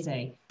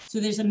 Sangiovese. So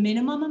there's a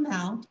minimum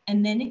amount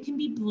and then it can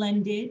be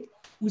blended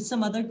with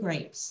some other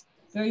grapes.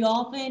 Very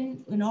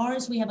often in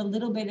ours, we have a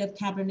little bit of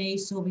Cabernet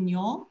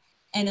Sauvignon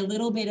and a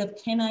little bit of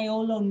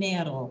Canaiolo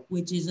Nero,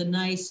 which is a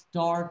nice,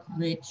 dark,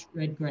 rich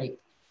red grape.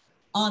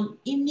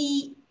 In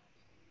the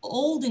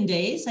olden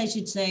days, I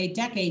should say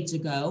decades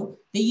ago,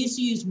 they used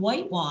to use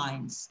white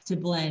wines to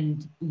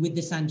blend with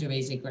the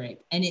Sangiovese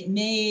grape. And it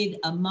made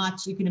a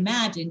much, you can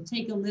imagine,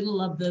 take a little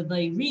of the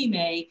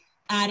Rime,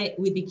 add it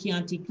with the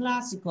Chianti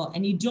Classico,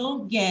 and you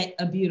don't get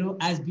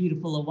as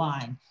beautiful a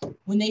wine.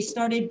 When they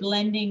started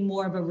blending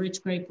more of a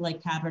rich grape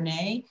like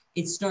Cabernet,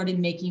 it started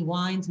making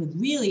wines with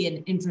really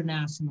an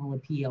international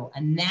appeal.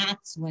 And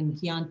that's when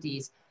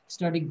Chiantis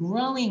started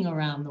growing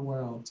around the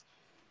world.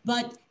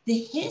 But the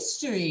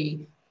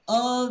history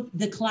of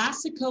the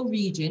Classico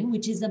region,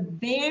 which is a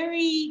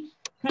very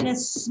kind of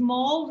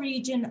small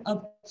region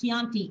of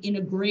Chianti in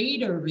a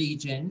greater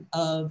region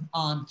of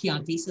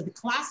Chianti. So the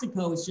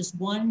Classico is just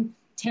one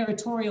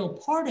territorial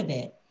part of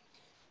it,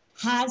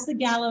 has the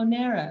Gallo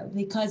Nero,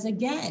 because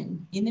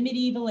again, in the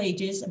medieval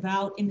ages,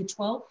 about in the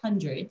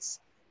 1200s,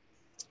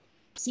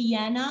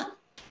 Siena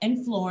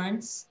and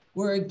Florence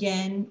were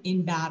again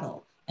in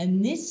battle.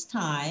 And this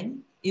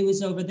time it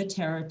was over the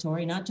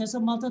territory, not just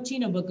of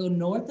Montalcino, but go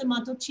north of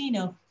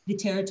Montalcino, the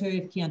territory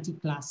of Chianti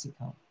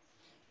Classico.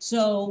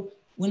 So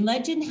when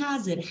legend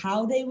has it,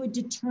 how they would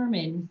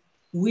determine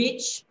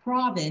which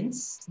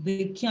province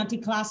the Chianti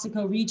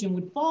Classico region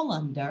would fall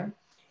under,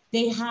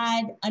 they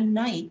had a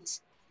knight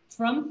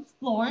from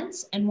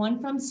Florence and one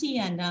from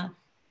Siena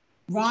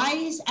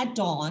rise at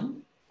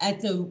dawn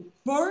at the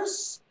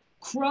first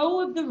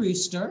crow of the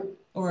rooster,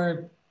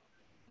 or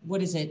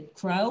what is it,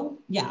 crow?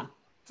 Yeah,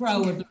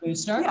 crow of the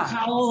rooster,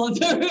 howl of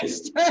the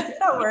rooster.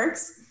 That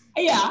works.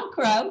 Yeah,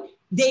 crow.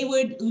 They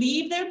would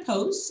leave their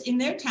posts in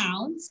their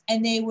towns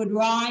and they would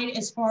ride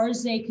as far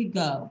as they could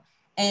go.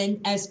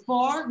 And as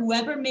far,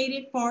 whoever made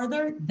it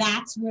farther,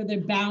 that's where the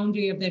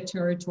boundary of their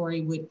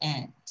territory would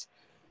end.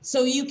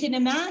 So you can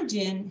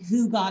imagine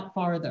who got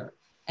farther.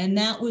 And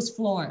that was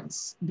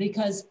Florence,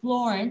 because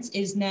Florence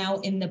is now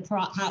in the,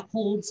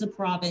 holds the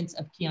province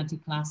of Chianti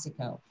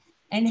Classico.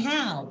 And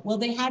how? Well,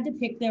 they had to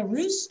pick their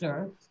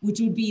rooster, which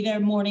would be their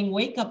morning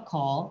wake-up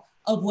call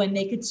of when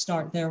they could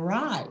start their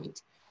ride.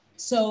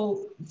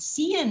 So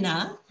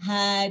Siena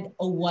had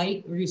a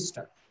white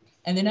rooster.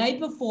 And the night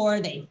before,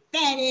 they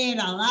fed it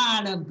a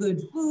lot of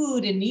good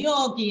food and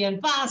gnocchi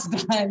and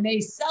pasta, and they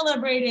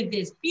celebrated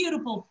this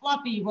beautiful,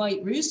 fluffy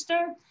white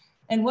rooster.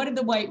 And what did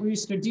the white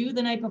rooster do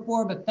the night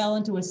before but fell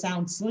into a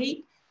sound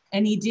sleep?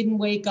 And he didn't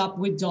wake up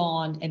with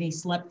dawn, and he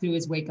slept through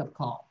his wake-up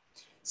call.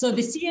 So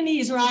the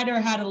Sienese rider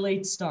had a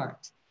late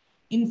start.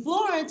 In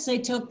Florence, they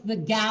took the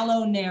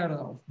Gallo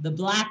Nero, the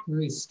black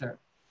rooster.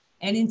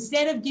 And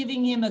instead of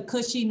giving him a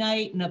cushy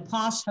night in a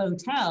posh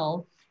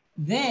hotel,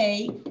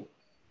 they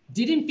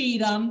didn't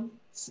feed him,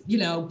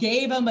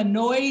 gave him a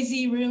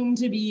noisy room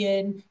to be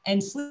in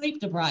and sleep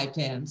deprived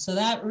him. So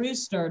that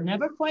rooster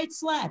never quite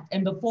slept.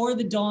 And before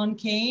the dawn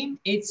came,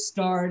 it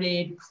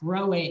started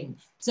crowing.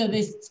 So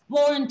the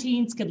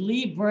Florentines could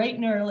leave bright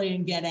and early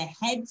and get a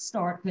head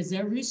start because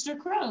their rooster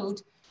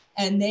crowed.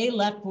 And they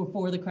left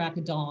before the crack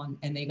of dawn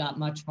and they got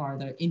much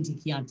farther into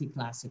Chianti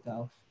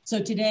Classico. So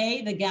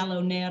today, the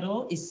Gallo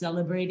Nero is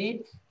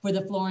celebrated for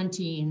the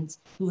Florentines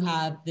who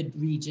have the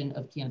region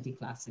of Chianti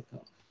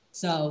Classico.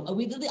 So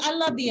I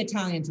love the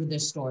Italians with their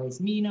stories.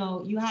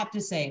 Mino, you have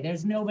to say,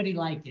 there's nobody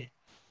like it.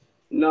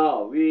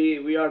 No,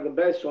 we are the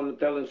best on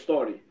telling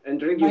story and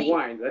drinking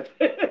wine. That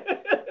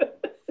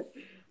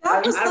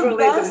was the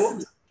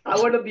best. I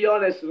want to be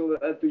honest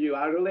to you.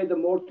 I relate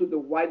more to the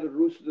white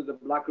rooster than the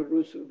black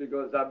rooster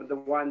because I'm the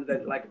one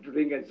that like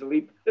drink and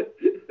sleep.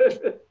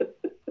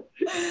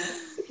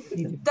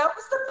 That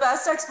was the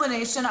best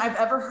explanation I've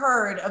ever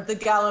heard of the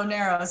Gallo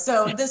Nero.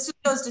 So this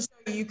just goes to show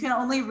you can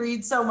only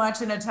read so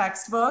much in a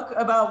textbook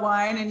about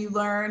wine, and you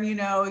learn,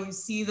 you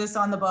see this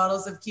on the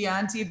bottles of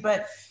Chianti.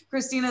 But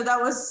Christina, that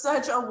was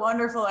such a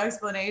wonderful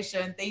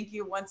explanation. Thank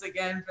you once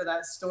again for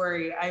that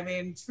story. I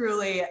mean,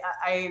 truly,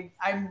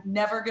 I'm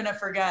never gonna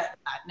forget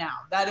that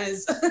now. That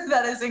is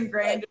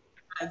ingrained in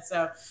my head.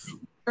 So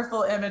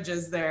wonderful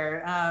images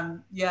there.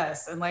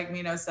 Yes, and like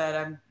Mino said,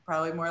 I'm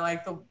probably more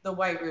like the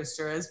white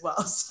rooster as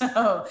well.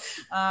 So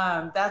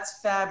that's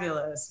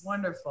fabulous,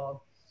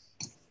 wonderful.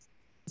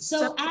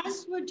 So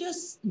as we're do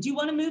you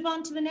want to move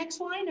on to the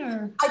next wine,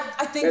 or?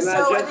 I think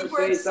so. I think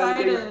we're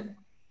excited. Something?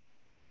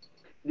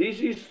 This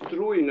is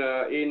true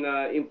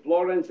in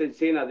Florence and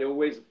Siena. They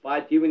always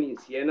fight, even in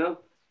Siena.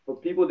 For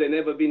people that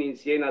never been in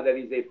Siena, there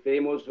is a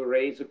famous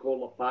race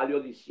called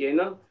Palio di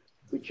Siena,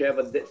 which have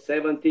a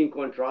 17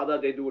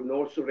 contrada. They do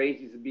Norse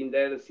races, been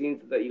there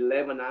since the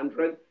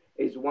 1100.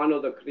 It's one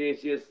of the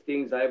craziest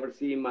things I ever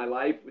see in my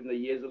life in the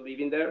years of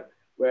living there,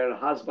 where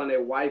husband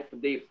and wife,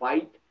 they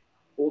fight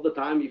all the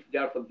time. If they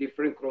are for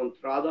different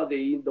contrada,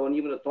 they don't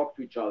even talk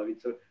to each other.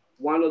 It's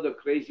one of the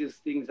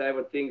craziest things I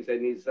ever think,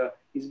 and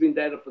it's been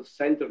there for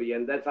century.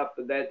 And that's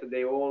after that,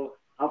 they all,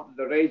 after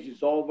the race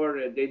is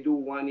over, they do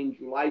one in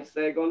July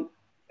 2nd,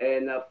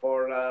 and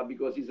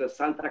because it's a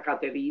Santa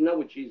Caterina,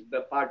 which is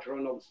the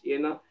patron of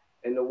Siena,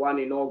 and the one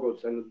in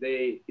August, and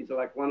it's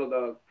like one of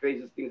the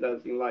craziest things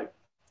I've seen in life.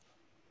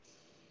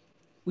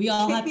 We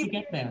all have to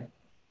get there.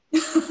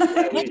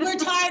 We're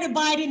tired of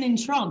Biden and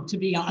Trump, to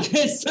be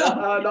honest.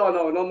 So.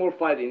 No more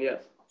fighting,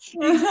 yes.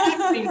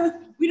 Exactly.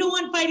 We don't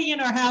want fighting in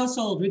our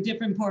household with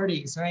different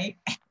parties, right?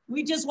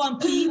 We just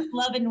want peace,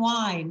 love, and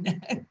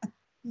wine.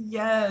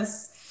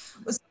 Yes.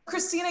 So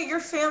Christina, your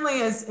family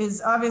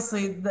is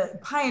obviously the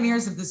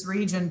pioneers of this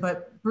region,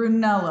 but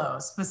Brunello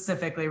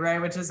specifically,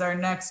 right, which is our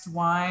next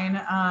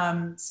wine.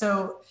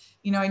 So,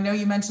 I know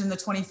you mentioned the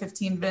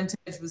 2015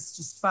 vintage was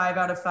just 5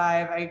 out of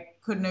 5. I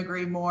couldn't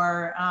agree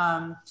more.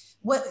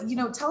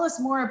 Tell us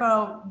more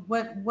about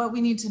what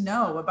we need to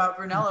know about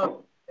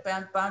Brunello,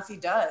 what Banfi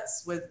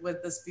does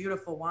with this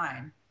beautiful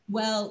wine.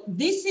 Well,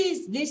 there's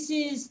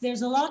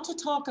a lot to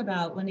talk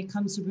about when it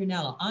comes to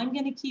Brunello. I'm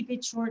going to keep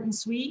it short and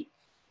sweet.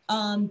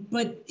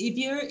 But if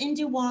you're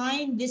into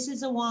wine, this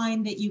is a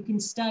wine that you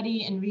can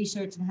study and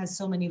research and has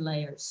so many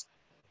layers.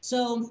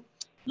 So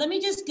let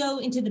me just go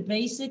into the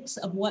basics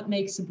of what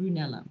makes a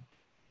Brunello.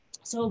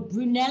 So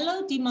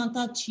Brunello di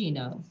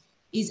Montalcino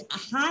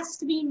has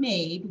to be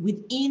made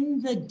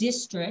within the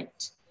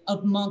district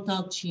of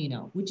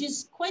Montalcino, which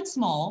is quite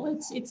small.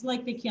 It's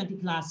like the Chianti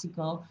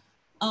Classico.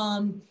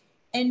 And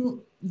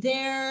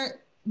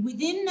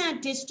within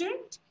that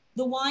district,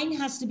 the wine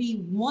has to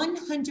be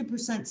 100%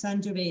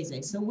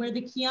 Sangiovese. So where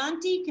the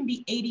Chianti can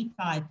be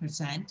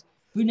 85%,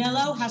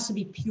 Brunello has to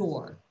be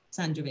pure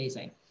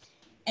Sangiovese.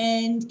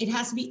 And it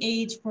has to be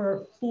aged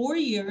for 4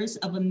 years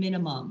of a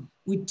minimum,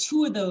 with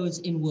 2 of those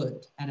in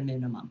wood at a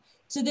minimum.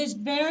 So there's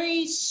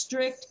very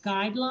strict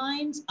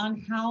guidelines on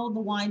how the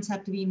wines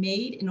have to be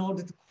made in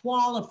order to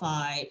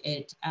qualify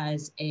it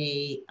as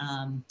a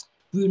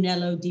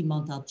Brunello di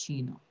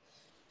Montalcino.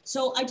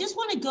 So I just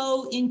want to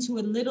go into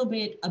a little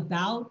bit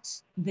about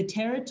the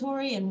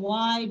territory and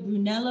why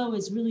Brunello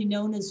is really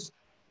known as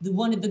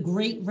one of the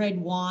great red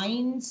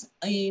wines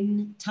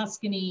in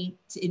Tuscany,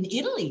 in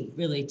Italy,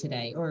 really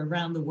today, or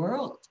around the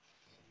world.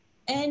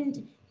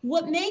 And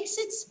what makes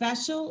it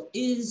special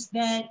is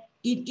that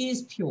it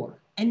is pure.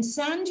 And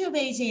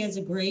Sangiovese as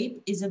a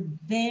grape is a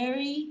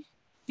very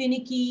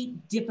finicky,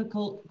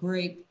 difficult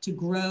grape to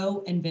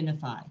grow and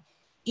vinify,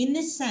 in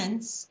the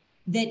sense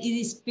that it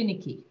is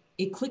finicky.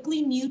 It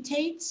quickly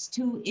mutates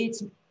to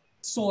its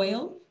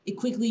soil, it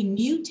quickly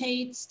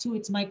mutates to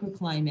its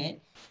microclimate,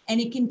 and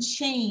it can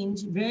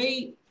change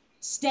very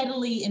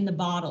steadily in the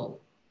bottle.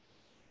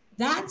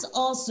 That's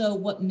also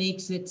what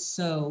makes it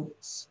so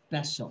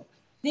special.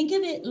 Think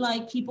of it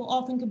like people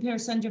often compare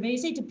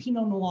Sangiovese to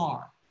Pinot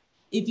Noir.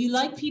 If you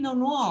like Pinot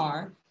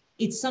Noir,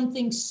 it's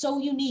something so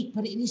unique,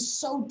 but it is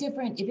so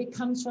different if it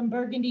comes from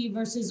Burgundy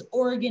versus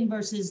Oregon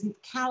versus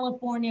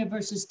California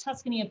versus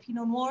Tuscany. A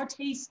Pinot Noir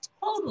tastes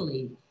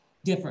totally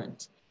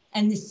different.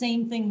 And the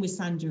same thing with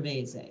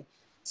Sangiovese.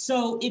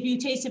 So if you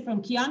taste it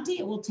from Chianti,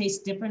 it will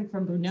taste different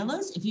from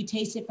Brunello's. If you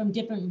taste it from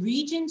different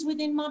regions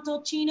within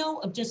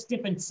Montalcino of just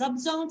different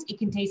subzones, it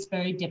can taste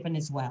very different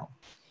as well.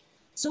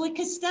 So at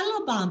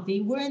Castello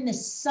Banfi, we're in the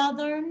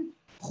southern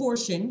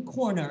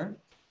corner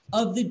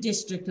of the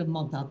district of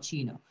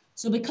Montalcino.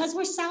 So because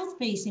we're south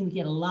facing, we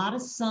get a lot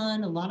of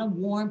sun, a lot of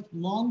warmth,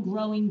 long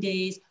growing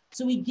days.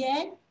 So we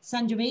get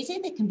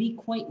Sangiovese that can be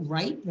quite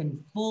ripe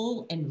and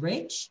full and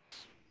rich.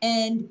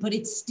 But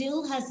it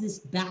still has this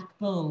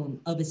backbone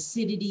of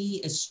acidity,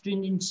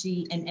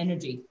 astringency, and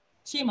energy.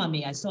 Shame on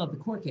me, I still have the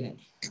cork in it.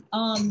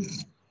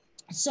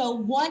 So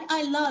what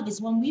I love is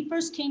when we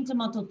first came to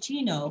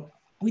Montalcino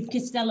with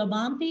Castello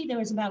Banfi, there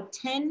was about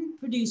 10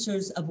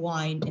 producers of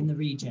wine in the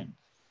region.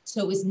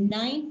 So it was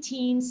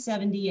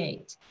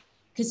 1978.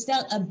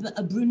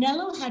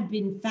 Brunello had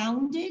been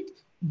founded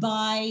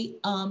by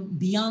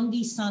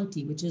Biondi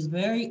Santi, which is a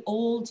very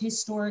old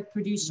historic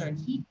producer, and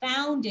he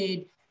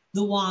founded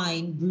the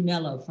wine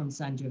Brunello from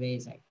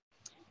Sangiovese.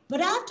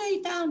 But after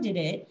he founded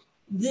it,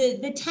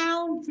 the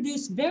town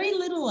produced very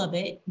little of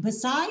it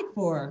beside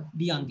for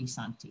Biondi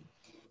Santi.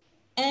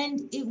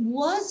 And it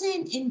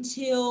wasn't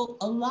until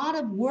a lot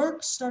of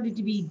work started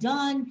to be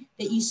done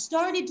that you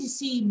started to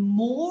see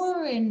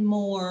more and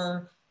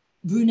more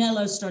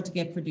Brunellos start to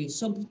get produced.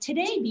 So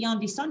today,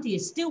 Biondi Santi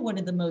is still one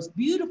of the most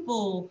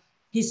beautiful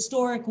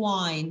historic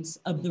wines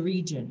of the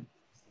region.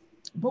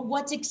 But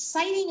what's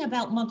exciting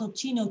about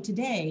Montalcino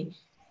today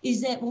is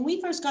that when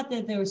we first got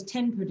there was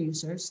 10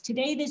 producers.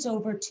 Today, there's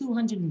over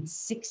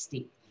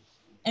 260.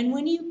 And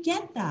when you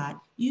get that,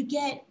 you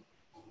get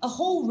a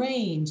whole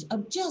range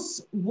of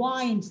just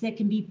wines that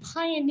can be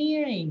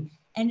pioneering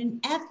and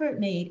an effort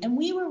made. And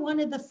we were one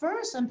of the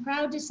first, I'm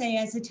proud to say,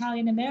 as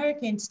Italian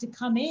Americans to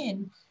come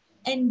in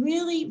and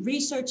really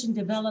research and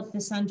develop the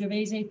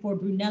Sangiovese for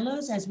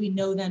Brunellos as we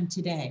know them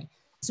today.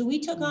 So we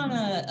took on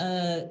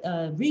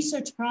a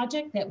research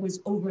project that was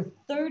over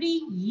 30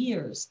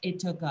 years it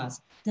took us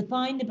to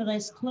find the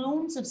best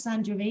clones of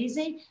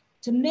Sangiovese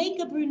to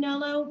make a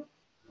Brunello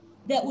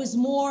that was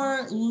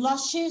more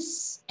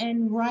luscious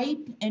and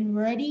ripe and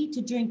ready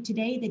to drink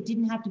today, that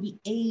didn't have to be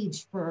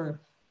aged for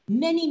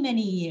many,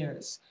 many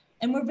years.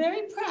 And we're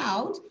very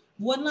proud.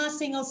 One last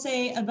thing I'll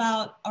say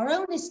about our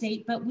own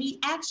estate, but we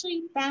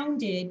actually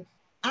founded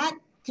at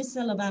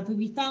Castello Banfi,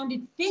 we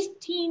founded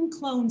 15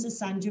 clones of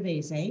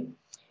Sangiovese,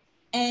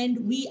 and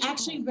we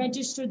actually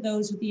registered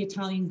those with the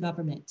Italian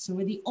government. So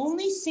we're the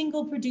only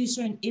single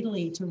producer in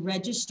Italy to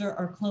register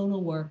our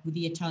clonal work with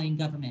the Italian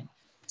government.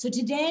 So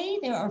today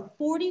there are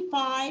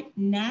 45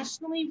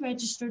 nationally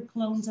registered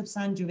clones of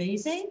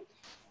Sangiovese.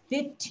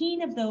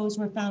 15 of those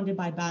were founded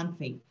by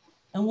Banfi.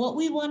 And what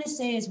we want to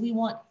say is we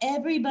want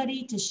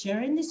everybody to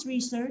share in this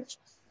research,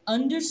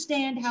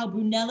 understand how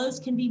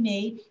Brunellos can be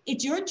made.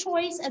 It's your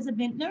choice as a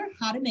vintner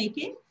how to make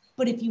it,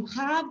 but if you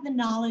have the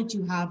knowledge,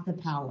 you have the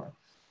power.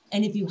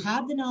 And if you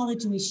have the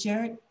knowledge and we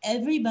share it,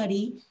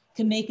 everybody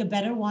can make a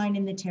better wine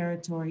in the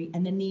territory,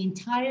 and then the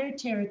entire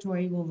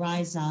territory will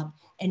rise up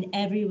and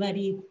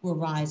everybody will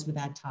rise with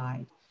that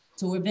tide.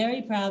 So we're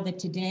very proud that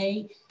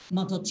today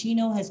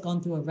Montalcino has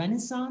gone through a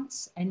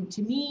renaissance, and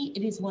to me,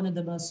 it is one of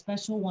the most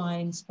special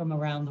wines from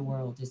around the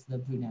world is the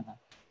Brunello.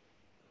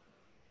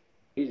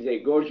 It's a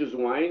gorgeous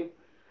wine.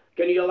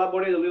 Can you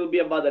elaborate a little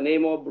bit about the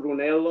name of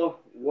Brunello?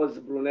 What does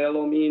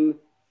Brunello mean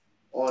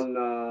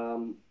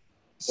on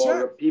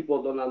for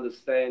people don't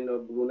understand the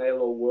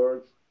Brunello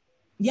words?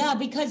 Yeah,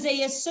 because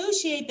they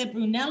associate that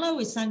Brunello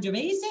with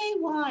Sangiovese.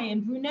 Why?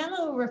 And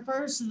Brunello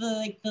refers to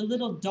the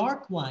little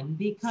dark one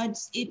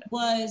because it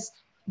was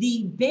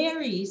the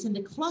berries and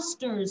the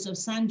clusters of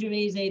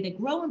Sangiovese that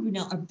grow in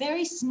Brunello are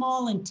very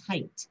small and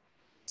tight.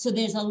 So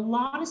there's a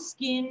lot of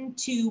skin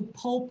to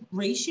pulp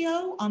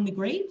ratio on the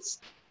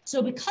grapes.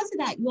 So because of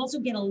that, you also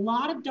get a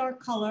lot of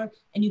dark color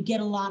and you get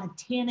a lot of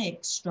tannic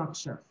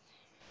structure.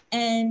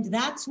 And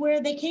that's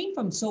where they came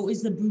from. So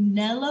is the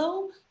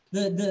Brunello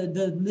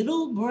the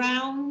little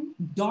brown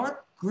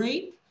dark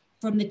grape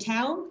from the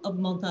town of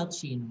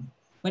Montalcino,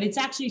 but it's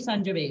actually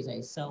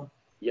Sangiovese. So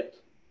yes,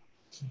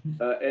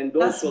 And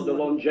also the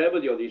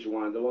longevity of this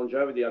wine, the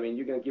longevity, I mean,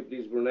 you can keep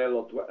this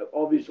Brunello,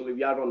 obviously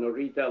we are on a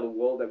retail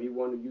world that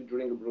you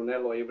drink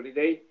Brunello every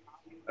day,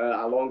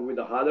 along with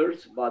the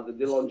others, but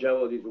the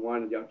longevity of this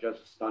wine, they are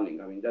just stunning.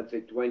 I mean, that's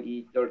a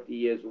 20, 30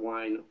 years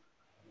wine,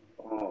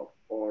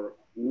 or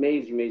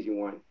amazing,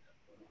 amazing wine.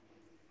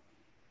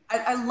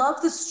 I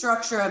love the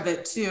structure of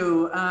it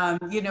too,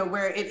 you know,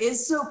 where it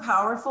is so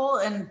powerful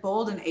and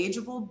bold and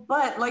ageable,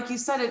 but like you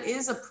said, it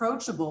is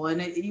approachable,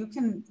 and you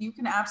can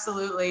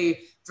absolutely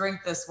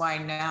drink this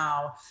wine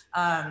now.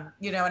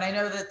 You know, and I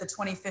know that the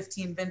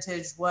 2015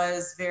 vintage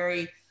was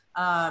very,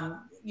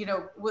 you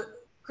know,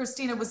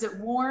 Christina, was it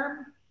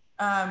warm?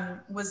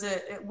 Was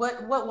it,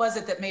 what was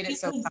it that made it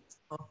so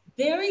powerful?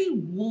 Very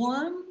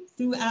warm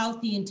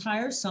throughout the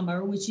entire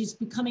summer, which is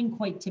becoming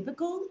quite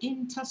typical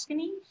in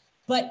Tuscany.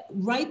 But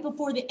right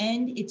before the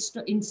end,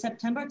 in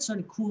September, it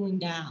started cooling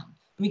down.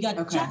 We got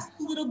just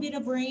a little bit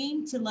of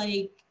rain to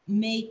like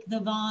make the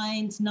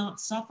vines not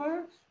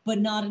suffer, but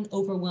not an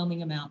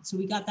overwhelming amount. So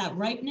we got that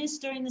ripeness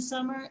during the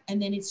summer,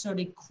 and then it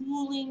started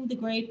cooling the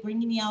grape,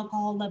 bringing the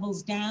alcohol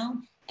levels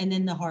down, and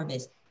then the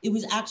harvest. It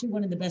was actually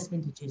one of the best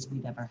vintages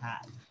we've ever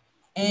had.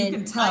 And you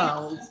can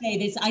tell. I say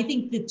this, I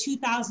think the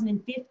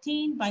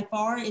 2015 by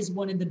far is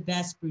one of the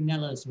best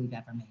Brunellos we've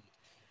ever made.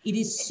 It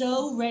is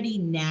so ready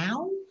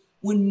now,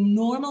 when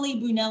normally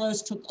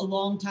Brunellos took a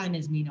long time,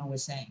 as Mino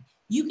was saying.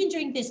 You can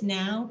drink this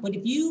now, but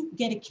if you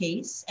get a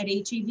case at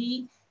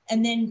HEB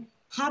and then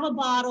have a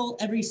bottle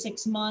every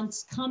 6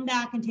 months, come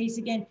back and taste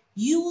again,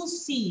 you will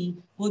see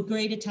what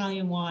great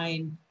Italian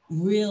wine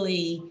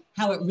really,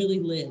 how it really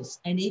lives.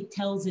 And it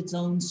tells its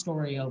own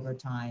story over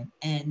time.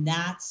 And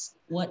that's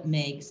what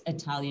makes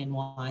Italian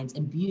wines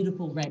and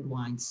beautiful red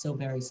wines so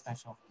very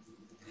special.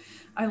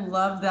 I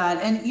love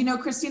that. And, you know,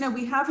 Christina,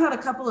 we have had a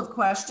couple of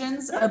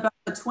questions about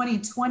the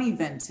 2020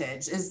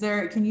 vintage.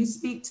 Can you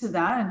speak to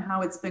that and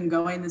how it's been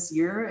going this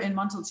year in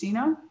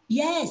Montalcino?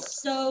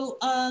 Yes. So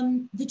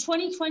the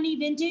 2020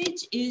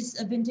 vintage is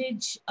a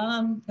vintage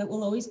that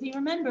will always be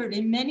remembered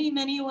in many,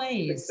 many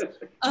ways.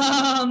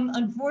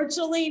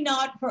 Unfortunately,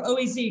 not for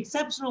always the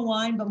exceptional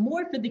wine, but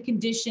more for the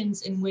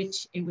conditions in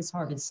which it was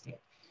harvested.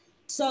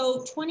 So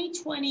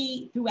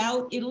 2020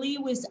 throughout Italy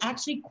was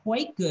actually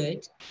quite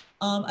good.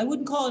 I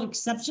wouldn't call it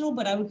exceptional,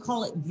 but I would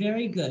call it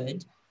very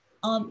good.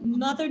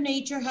 Mother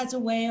Nature has a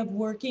way of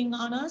working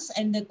on us,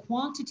 and the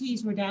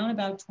quantities were down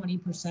about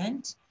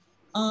 20%,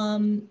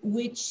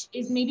 which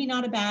is maybe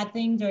not a bad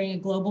thing during a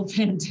global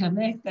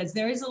pandemic, because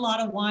there is a lot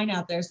of wine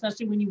out there,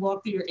 especially when you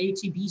walk through your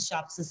HEB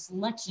shops. The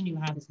selection you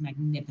have is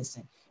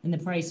magnificent, and the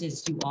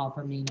prices you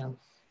offer, Mino.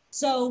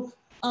 So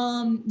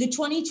the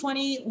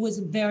 2020 was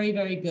very,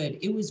 very good.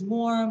 It was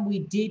warm. We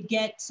did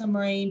get some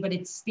rain, but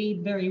it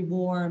stayed very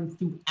warm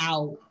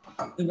throughout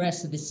the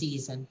rest of the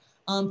season.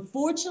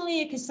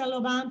 Fortunately, at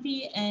Castello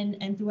Banfi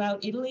and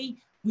throughout Italy,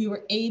 we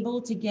were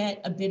able to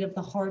get a bit of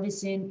the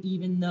harvest in,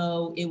 even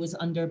though it was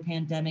under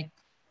pandemic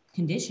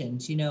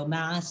conditions, you know,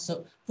 mass.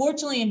 So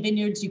fortunately, in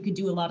vineyards, you could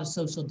do a lot of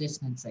social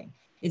distancing.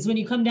 It's when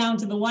you come down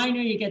to the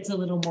winery, it gets a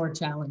little more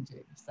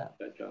challenging. So.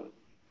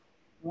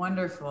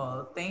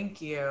 Wonderful.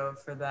 Thank you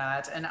for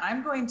that. And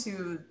I'm going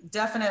to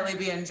definitely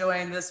be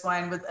enjoying this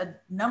wine with a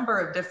number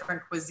of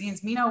different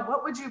cuisines. Mino,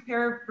 what would you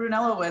pair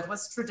Brunello with?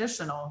 What's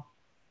traditional?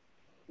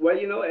 Well,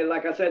 you know,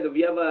 like I said,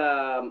 we have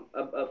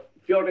a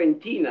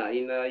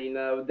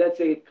Fiorentina. That's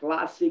a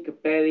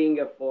classic pairing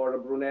for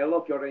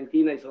Brunello.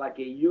 Fiorentina is like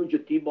a huge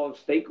T-bone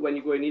steak. When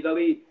you go in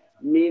Italy,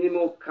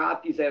 minimum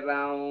cut is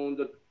around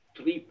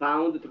 3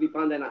 pounds,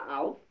 3.5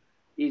 pounds.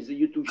 Is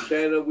you to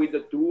share with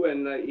the two,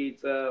 and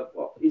it's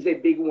a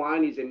big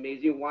wine, it's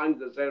amazing wine,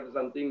 deserves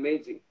something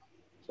amazing.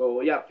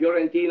 So yeah,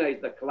 Fiorentina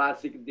is the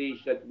classic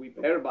dish that we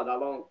pair, but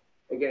along,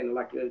 again,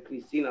 like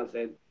Christina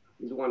said,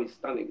 this one is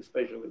stunning,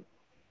 especially.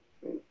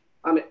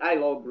 I mean, I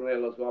love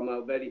Brunello, so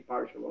I'm very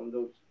partial on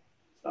those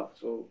stuff.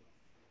 So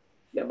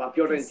yeah, but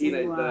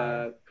Fiorentina is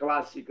the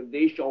classic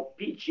dish, or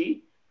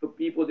peachy, for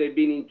people that have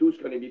been in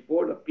Tuscany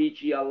before, the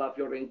peachy alla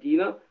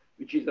Fiorentina,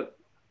 which is the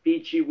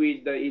peachy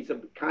with it's a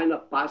kind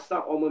of pasta,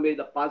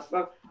 homemade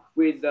pasta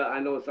with I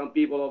know some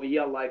people over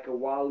here like a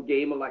wild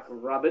game, like a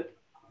rabbit,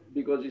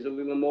 because it's a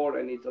little more,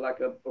 and it's like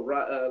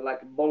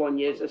like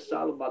bolognese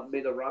style, but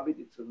made of rabbit.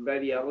 It's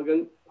very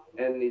elegant,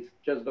 and it's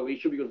just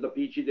delicious because the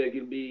peachy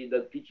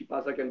the peachy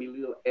pasta can be a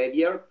little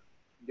heavier.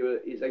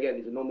 It's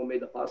a normal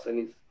made pasta, and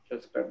it's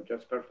just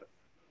perfect.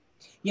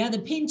 Yeah, the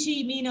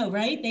pinchi Mino,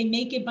 right? They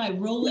make it by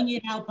rolling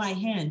it out by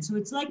hand. So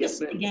it's like a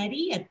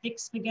spaghetti, a thick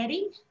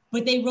spaghetti,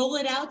 but they roll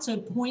it out so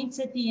it points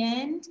at the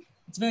end.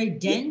 It's very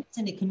dense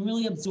and it can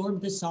really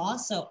absorb the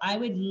sauce. So I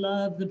would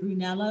love the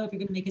Brunello if you're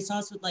going to make a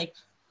sauce with like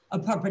a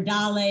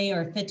pappardelle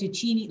or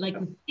fettuccine, like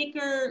the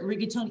thicker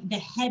rigatoni, the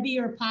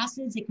heavier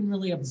pastas, it can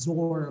really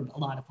absorb a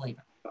lot of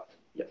flavor.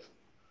 Yes.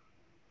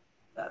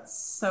 That's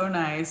so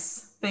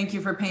nice. Thank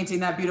you for painting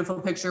that beautiful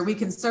picture. We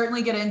can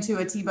certainly get into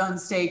a T-bone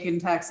steak in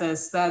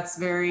Texas. That's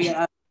very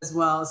as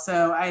well.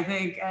 So I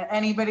think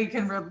anybody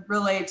can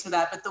relate to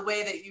that. But the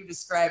way that you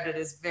described it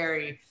is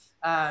very,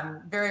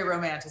 very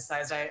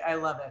romanticized. I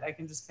love it. I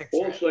can just picture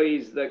also it.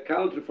 is the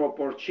country for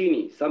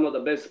porcini. Some of the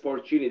best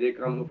porcini, they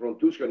come from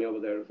Tuscany over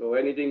there. So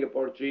anything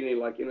porcini,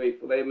 like, you know, a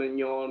filet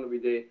mignon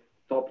with the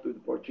topped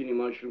with porcini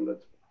mushroom,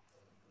 that's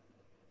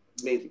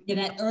amazing. Yeah,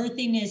 that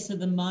earthiness of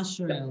the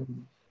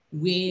mushroom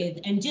with,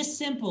 and just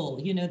simple,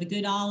 you know, the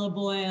good olive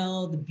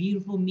oil, the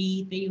beautiful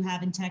meat that you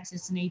have in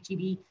Texas and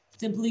HEB,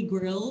 simply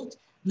grilled.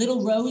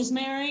 Little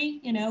rosemary,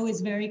 you know, is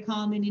very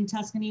common in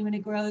Tuscany when it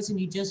grows, and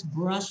you just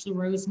brush the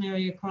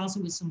rosemary across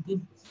it with some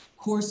good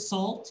coarse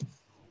salt.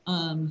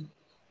 And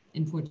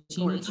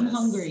porcini, I'm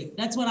hungry.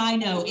 That's what I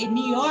know. In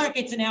New York,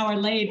 it's an hour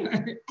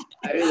later.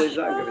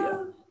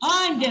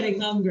 I'm getting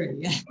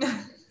hungry.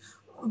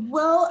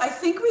 Well, I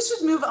think we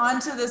should move on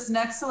to this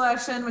next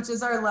selection, which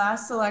is our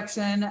last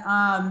selection.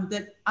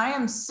 That I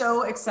am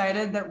so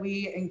excited that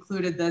we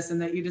included this and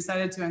that you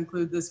decided to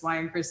include this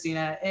wine,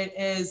 Christina. It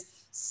is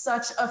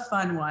such a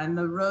fun one,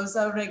 the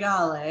Rosa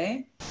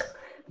Regale.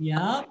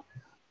 Yep.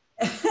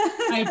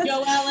 Right,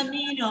 Joel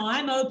Amino,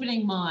 I'm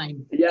opening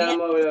mine. Yeah,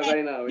 I'm over there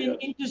right now. It's an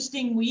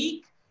interesting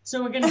week,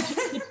 so we're going to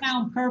keep the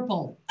town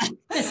purple.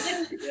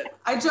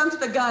 I jumped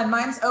the gun.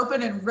 Mine's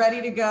open and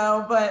ready to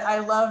go, but I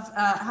love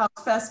how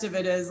festive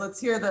it is. Let's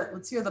hear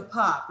the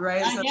pop,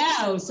 right?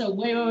 I know. So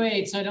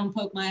wait, so I don't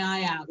poke my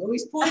eye out.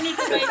 Always pointing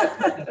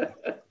away.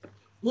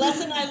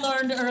 Lesson I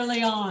learned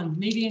early on,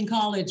 maybe in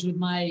college with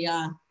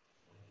my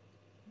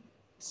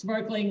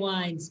sparkling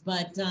wines,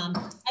 but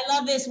I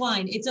love this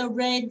wine. It's a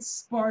red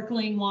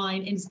sparkling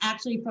wine, and it's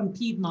actually from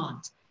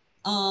Piedmont.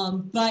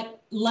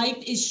 But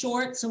life is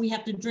short, so we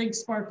have to drink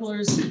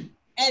sparklers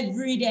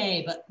every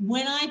day. But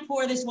when I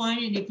pour this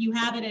wine, and if you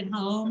have it at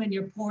home and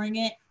you're pouring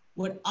it,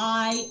 what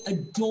I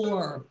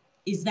adore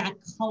is that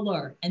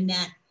color and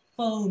that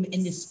foam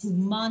and the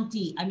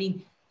spumante. I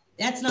mean,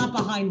 that's not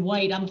behind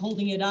white. I'm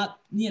holding it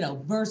up, you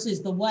know,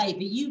 versus the white,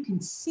 but you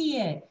can see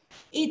it.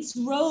 It's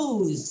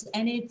rose,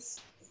 and it's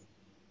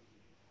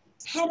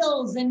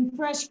petals and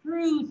fresh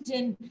fruit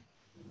and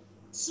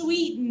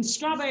sweet and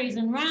strawberries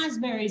and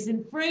raspberries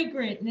and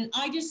fragrant. And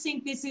I just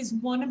think this is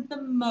one of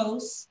the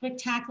most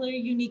spectacular,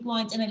 unique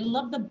wines. And I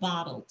love the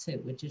bottle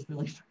too, which is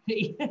really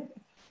pretty.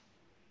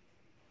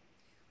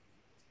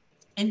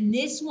 And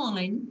this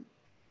wine,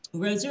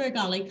 Rosa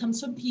Regale, comes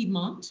from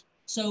Piedmont.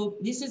 So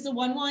this is the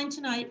one wine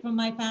tonight from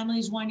my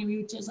family's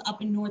winery, which is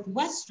up in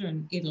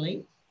northwestern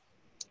Italy.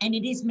 And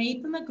it is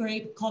made from a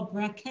grape called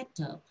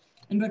Bracchetto.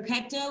 And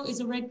Bracchetto is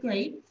a red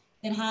grape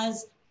that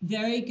has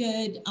very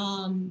good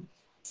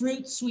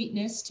fruit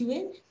sweetness to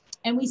it.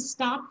 And we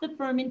stop the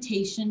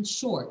fermentation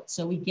short.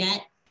 So we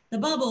get the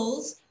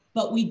bubbles,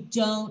 but we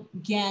don't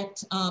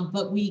get,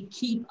 but we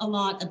keep a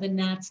lot of the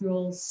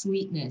natural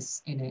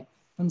sweetness in it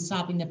from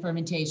stopping the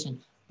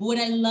fermentation. But what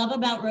I love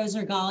about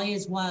Rosa Regale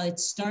is while it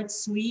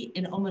starts sweet,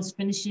 it almost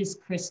finishes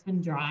crisp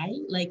and dry.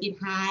 Like it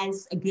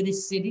has a good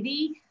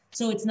acidity,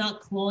 so it's not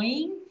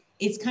cloying.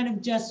 It's kind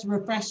of just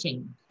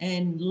refreshing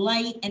and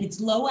light, and it's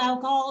low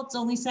alcohol. It's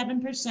only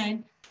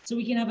 7%. So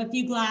we can have a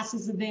few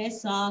glasses of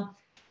this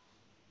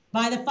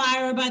by the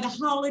fire or by the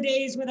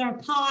holidays with our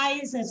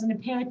pies as an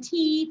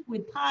aperitif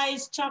with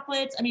pies,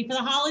 chocolates. I mean, for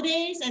the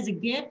holidays as a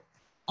gift,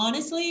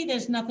 honestly,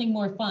 there's nothing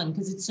more fun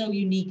because it's so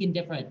unique and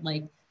different.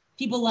 Like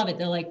people love it.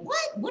 They're like,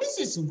 what is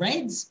this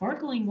red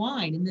sparkling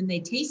wine? And then they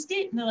taste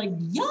it and they're like,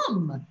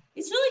 yum,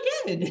 it's really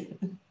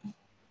good.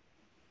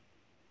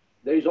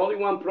 There is only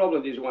one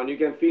problem, this one. You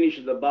can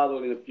finish the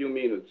bottle in a few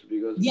minutes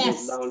because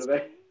yes.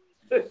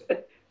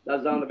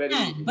 That's down very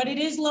easy. But it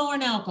is lower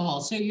in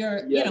alcohol. So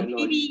you're,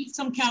 maybe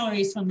some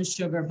calories from the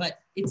sugar, but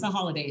it's a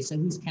holiday. So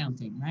who's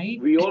counting, right?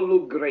 We all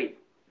look great.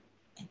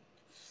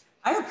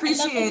 I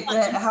appreciate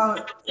that.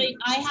 How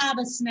I have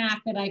a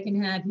snack that I can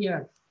have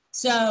here.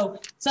 So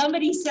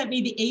somebody sent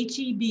me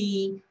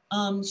the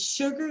HEB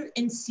sugar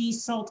and sea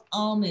salt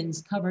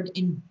almonds covered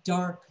in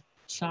dark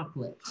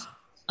chocolate.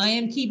 I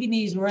am keeping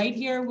these right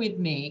here with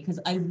me because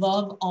I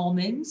love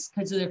almonds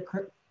because of their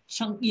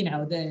chunk, you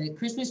know, the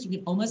crispness. You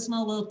can almost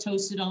smell a little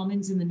toasted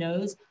almonds in the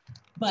nose.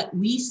 But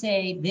we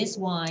say this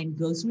wine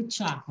goes with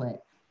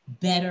chocolate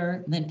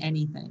better than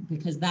anything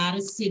because that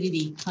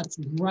acidity cuts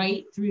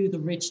right through the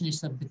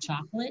richness of the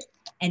chocolate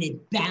and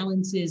it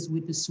balances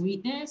with the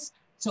sweetness.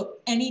 So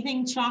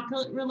anything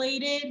chocolate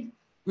related,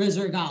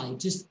 Rosa Regale,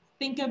 just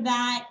think of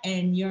that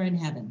and you're in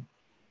heaven.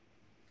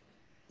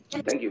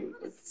 Thank you.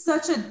 It's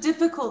such a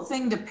difficult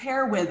thing to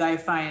pair with, I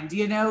find,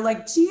 you know,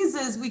 like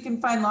cheeses, we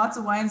can find lots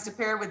of wines to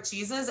pair with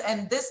cheeses.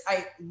 And this,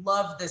 I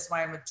love this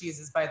wine with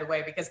cheeses, by the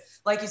way, because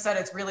like you said,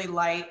 it's really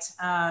light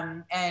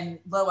and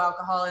low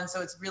alcohol. And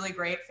so it's really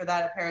great for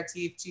that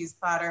aperitif cheese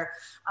platter.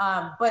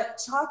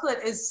 But chocolate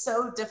is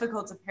so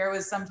difficult to pair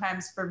with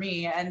sometimes for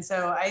me. And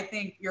so I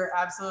think you're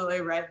absolutely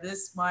right.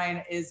 This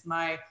wine is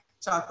my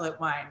chocolate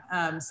wine.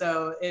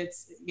 So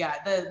it's, yeah,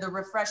 the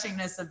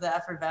refreshingness of the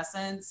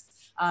effervescence.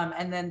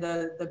 And then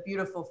the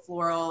beautiful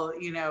floral,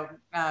 you know,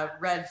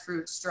 red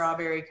fruit,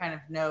 strawberry kind of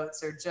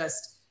notes are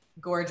just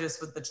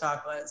gorgeous with the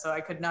chocolate. So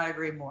I could not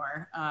agree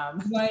more.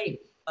 Right.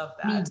 Love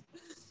that.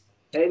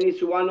 And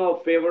it's one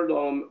of favorite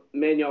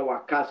many of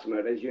our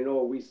customers. As you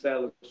know, we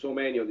sell so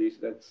many of these.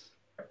 That's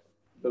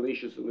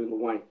delicious little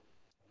wine.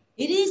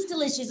 It is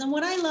delicious. And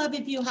what I love,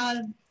 if you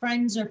have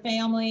friends or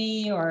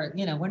family, or,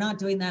 you know, we're not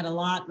doing that a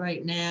lot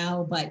right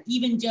now, but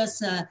even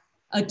just a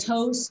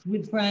toast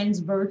with friends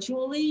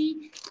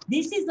virtually,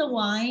 this is a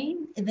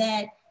wine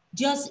that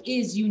just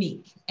is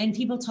unique and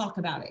people talk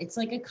about it. It's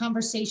like a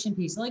conversation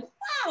piece. Like,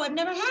 wow, I've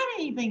never had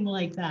anything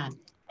like that.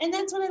 And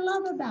that's what I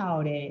love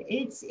about it.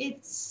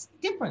 It's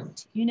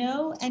different, you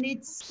know, and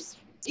it's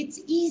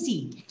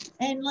easy.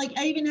 And like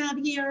I even have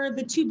here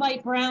the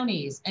 2-bite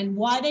brownies, and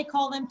why they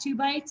call them 2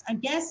 bites. I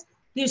guess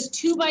there's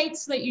 2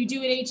 bites that you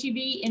do at HEB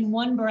in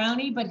one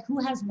brownie, but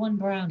who has one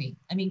brownie?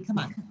 I mean, come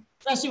on,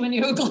 especially when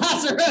you have a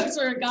glass of rose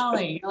or a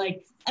golly. You're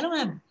like, I don't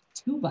have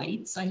 2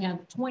 bites, I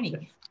have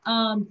 20.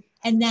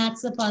 And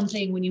that's the fun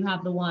thing when you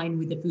have the wine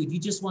with the food. You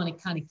just want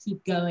to kind of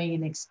keep going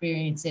and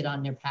experience it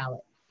on your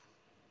palate.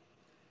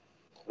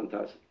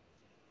 Fantastic.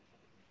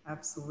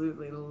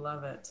 Absolutely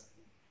love it.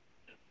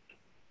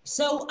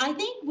 So I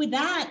think with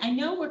that, I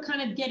know we're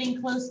kind of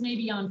getting close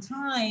maybe on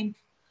time.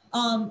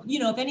 You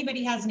know, if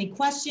anybody has any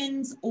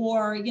questions,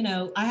 or, you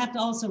know, I have to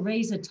also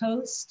raise a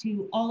toast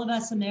to all of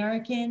us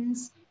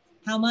Americans,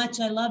 how much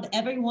I love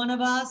every one of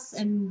us,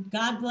 and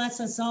God bless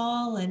us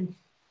all. And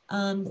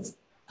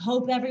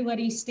hope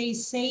everybody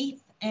stays safe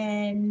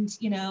and,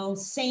 you know,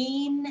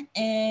 sane,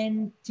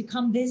 and to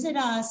come visit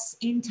us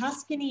in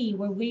Tuscany.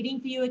 We're waiting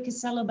for you at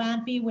Castello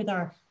Banfi with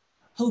our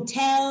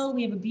hotel.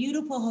 We have a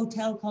beautiful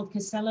hotel called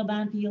Castello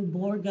Banfi Il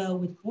Borgo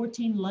with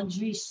 14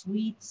 luxury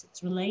suites. It's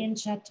Relais and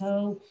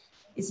Chateau.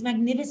 It's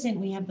magnificent.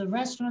 We have the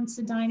restaurants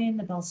to dine in,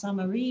 the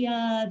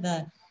Balsameria,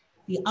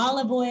 the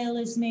olive oil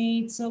is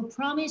made. So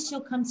promise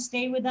you'll come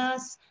stay with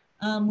us.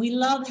 We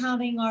love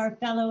having our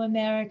fellow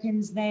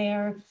Americans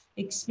there,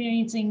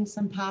 experiencing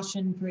some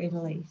passion for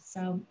Italy.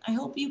 So I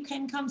hope you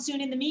can come soon.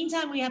 In the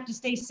meantime, we have to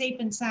stay safe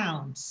and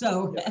sound.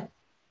 So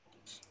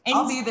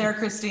I'll be there,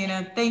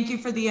 Christina. Thank you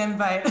for the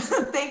invite.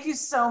 Thank you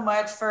so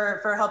much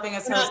for helping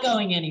us. We're not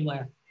going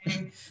anywhere.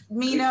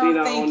 Mino,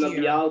 Christina, thank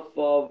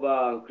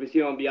you.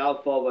 Christina, on behalf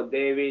of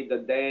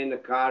David, Dan,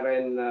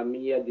 Karen,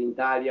 me at the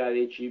entire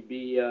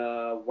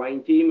HEB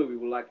wine team, we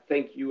would like to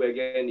thank you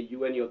again,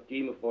 you and your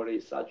team, for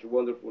such a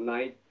wonderful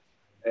night.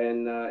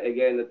 And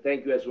again,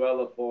 thank you as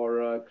well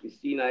for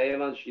Christina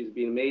Evans. She's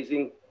been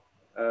amazing.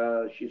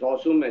 She's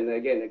awesome. And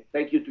again,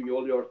 thank you to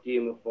all your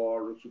team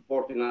for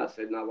supporting us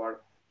and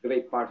our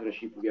great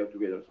partnership we have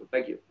together. So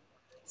thank you.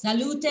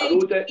 Salute,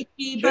 salute.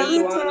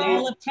 100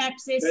 all of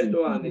Texas.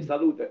 100 anni,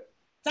 salute.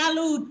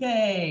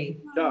 Salute.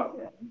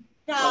 Ciao.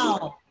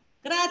 Ciao.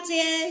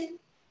 Grazie.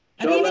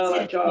 Ciao,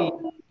 Bella,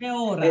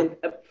 ciao. And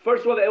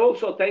first of all,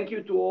 also thank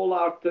you to all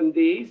our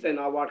attendees and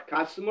our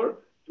customers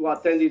to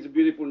attend this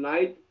beautiful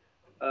night.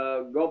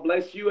 God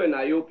bless you, and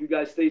I hope you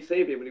guys stay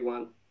safe,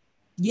 everyone.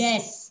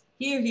 Yes,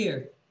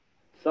 here.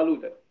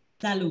 Salute.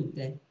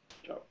 Salute.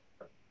 Ciao.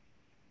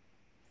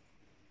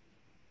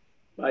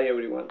 Bye,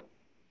 everyone.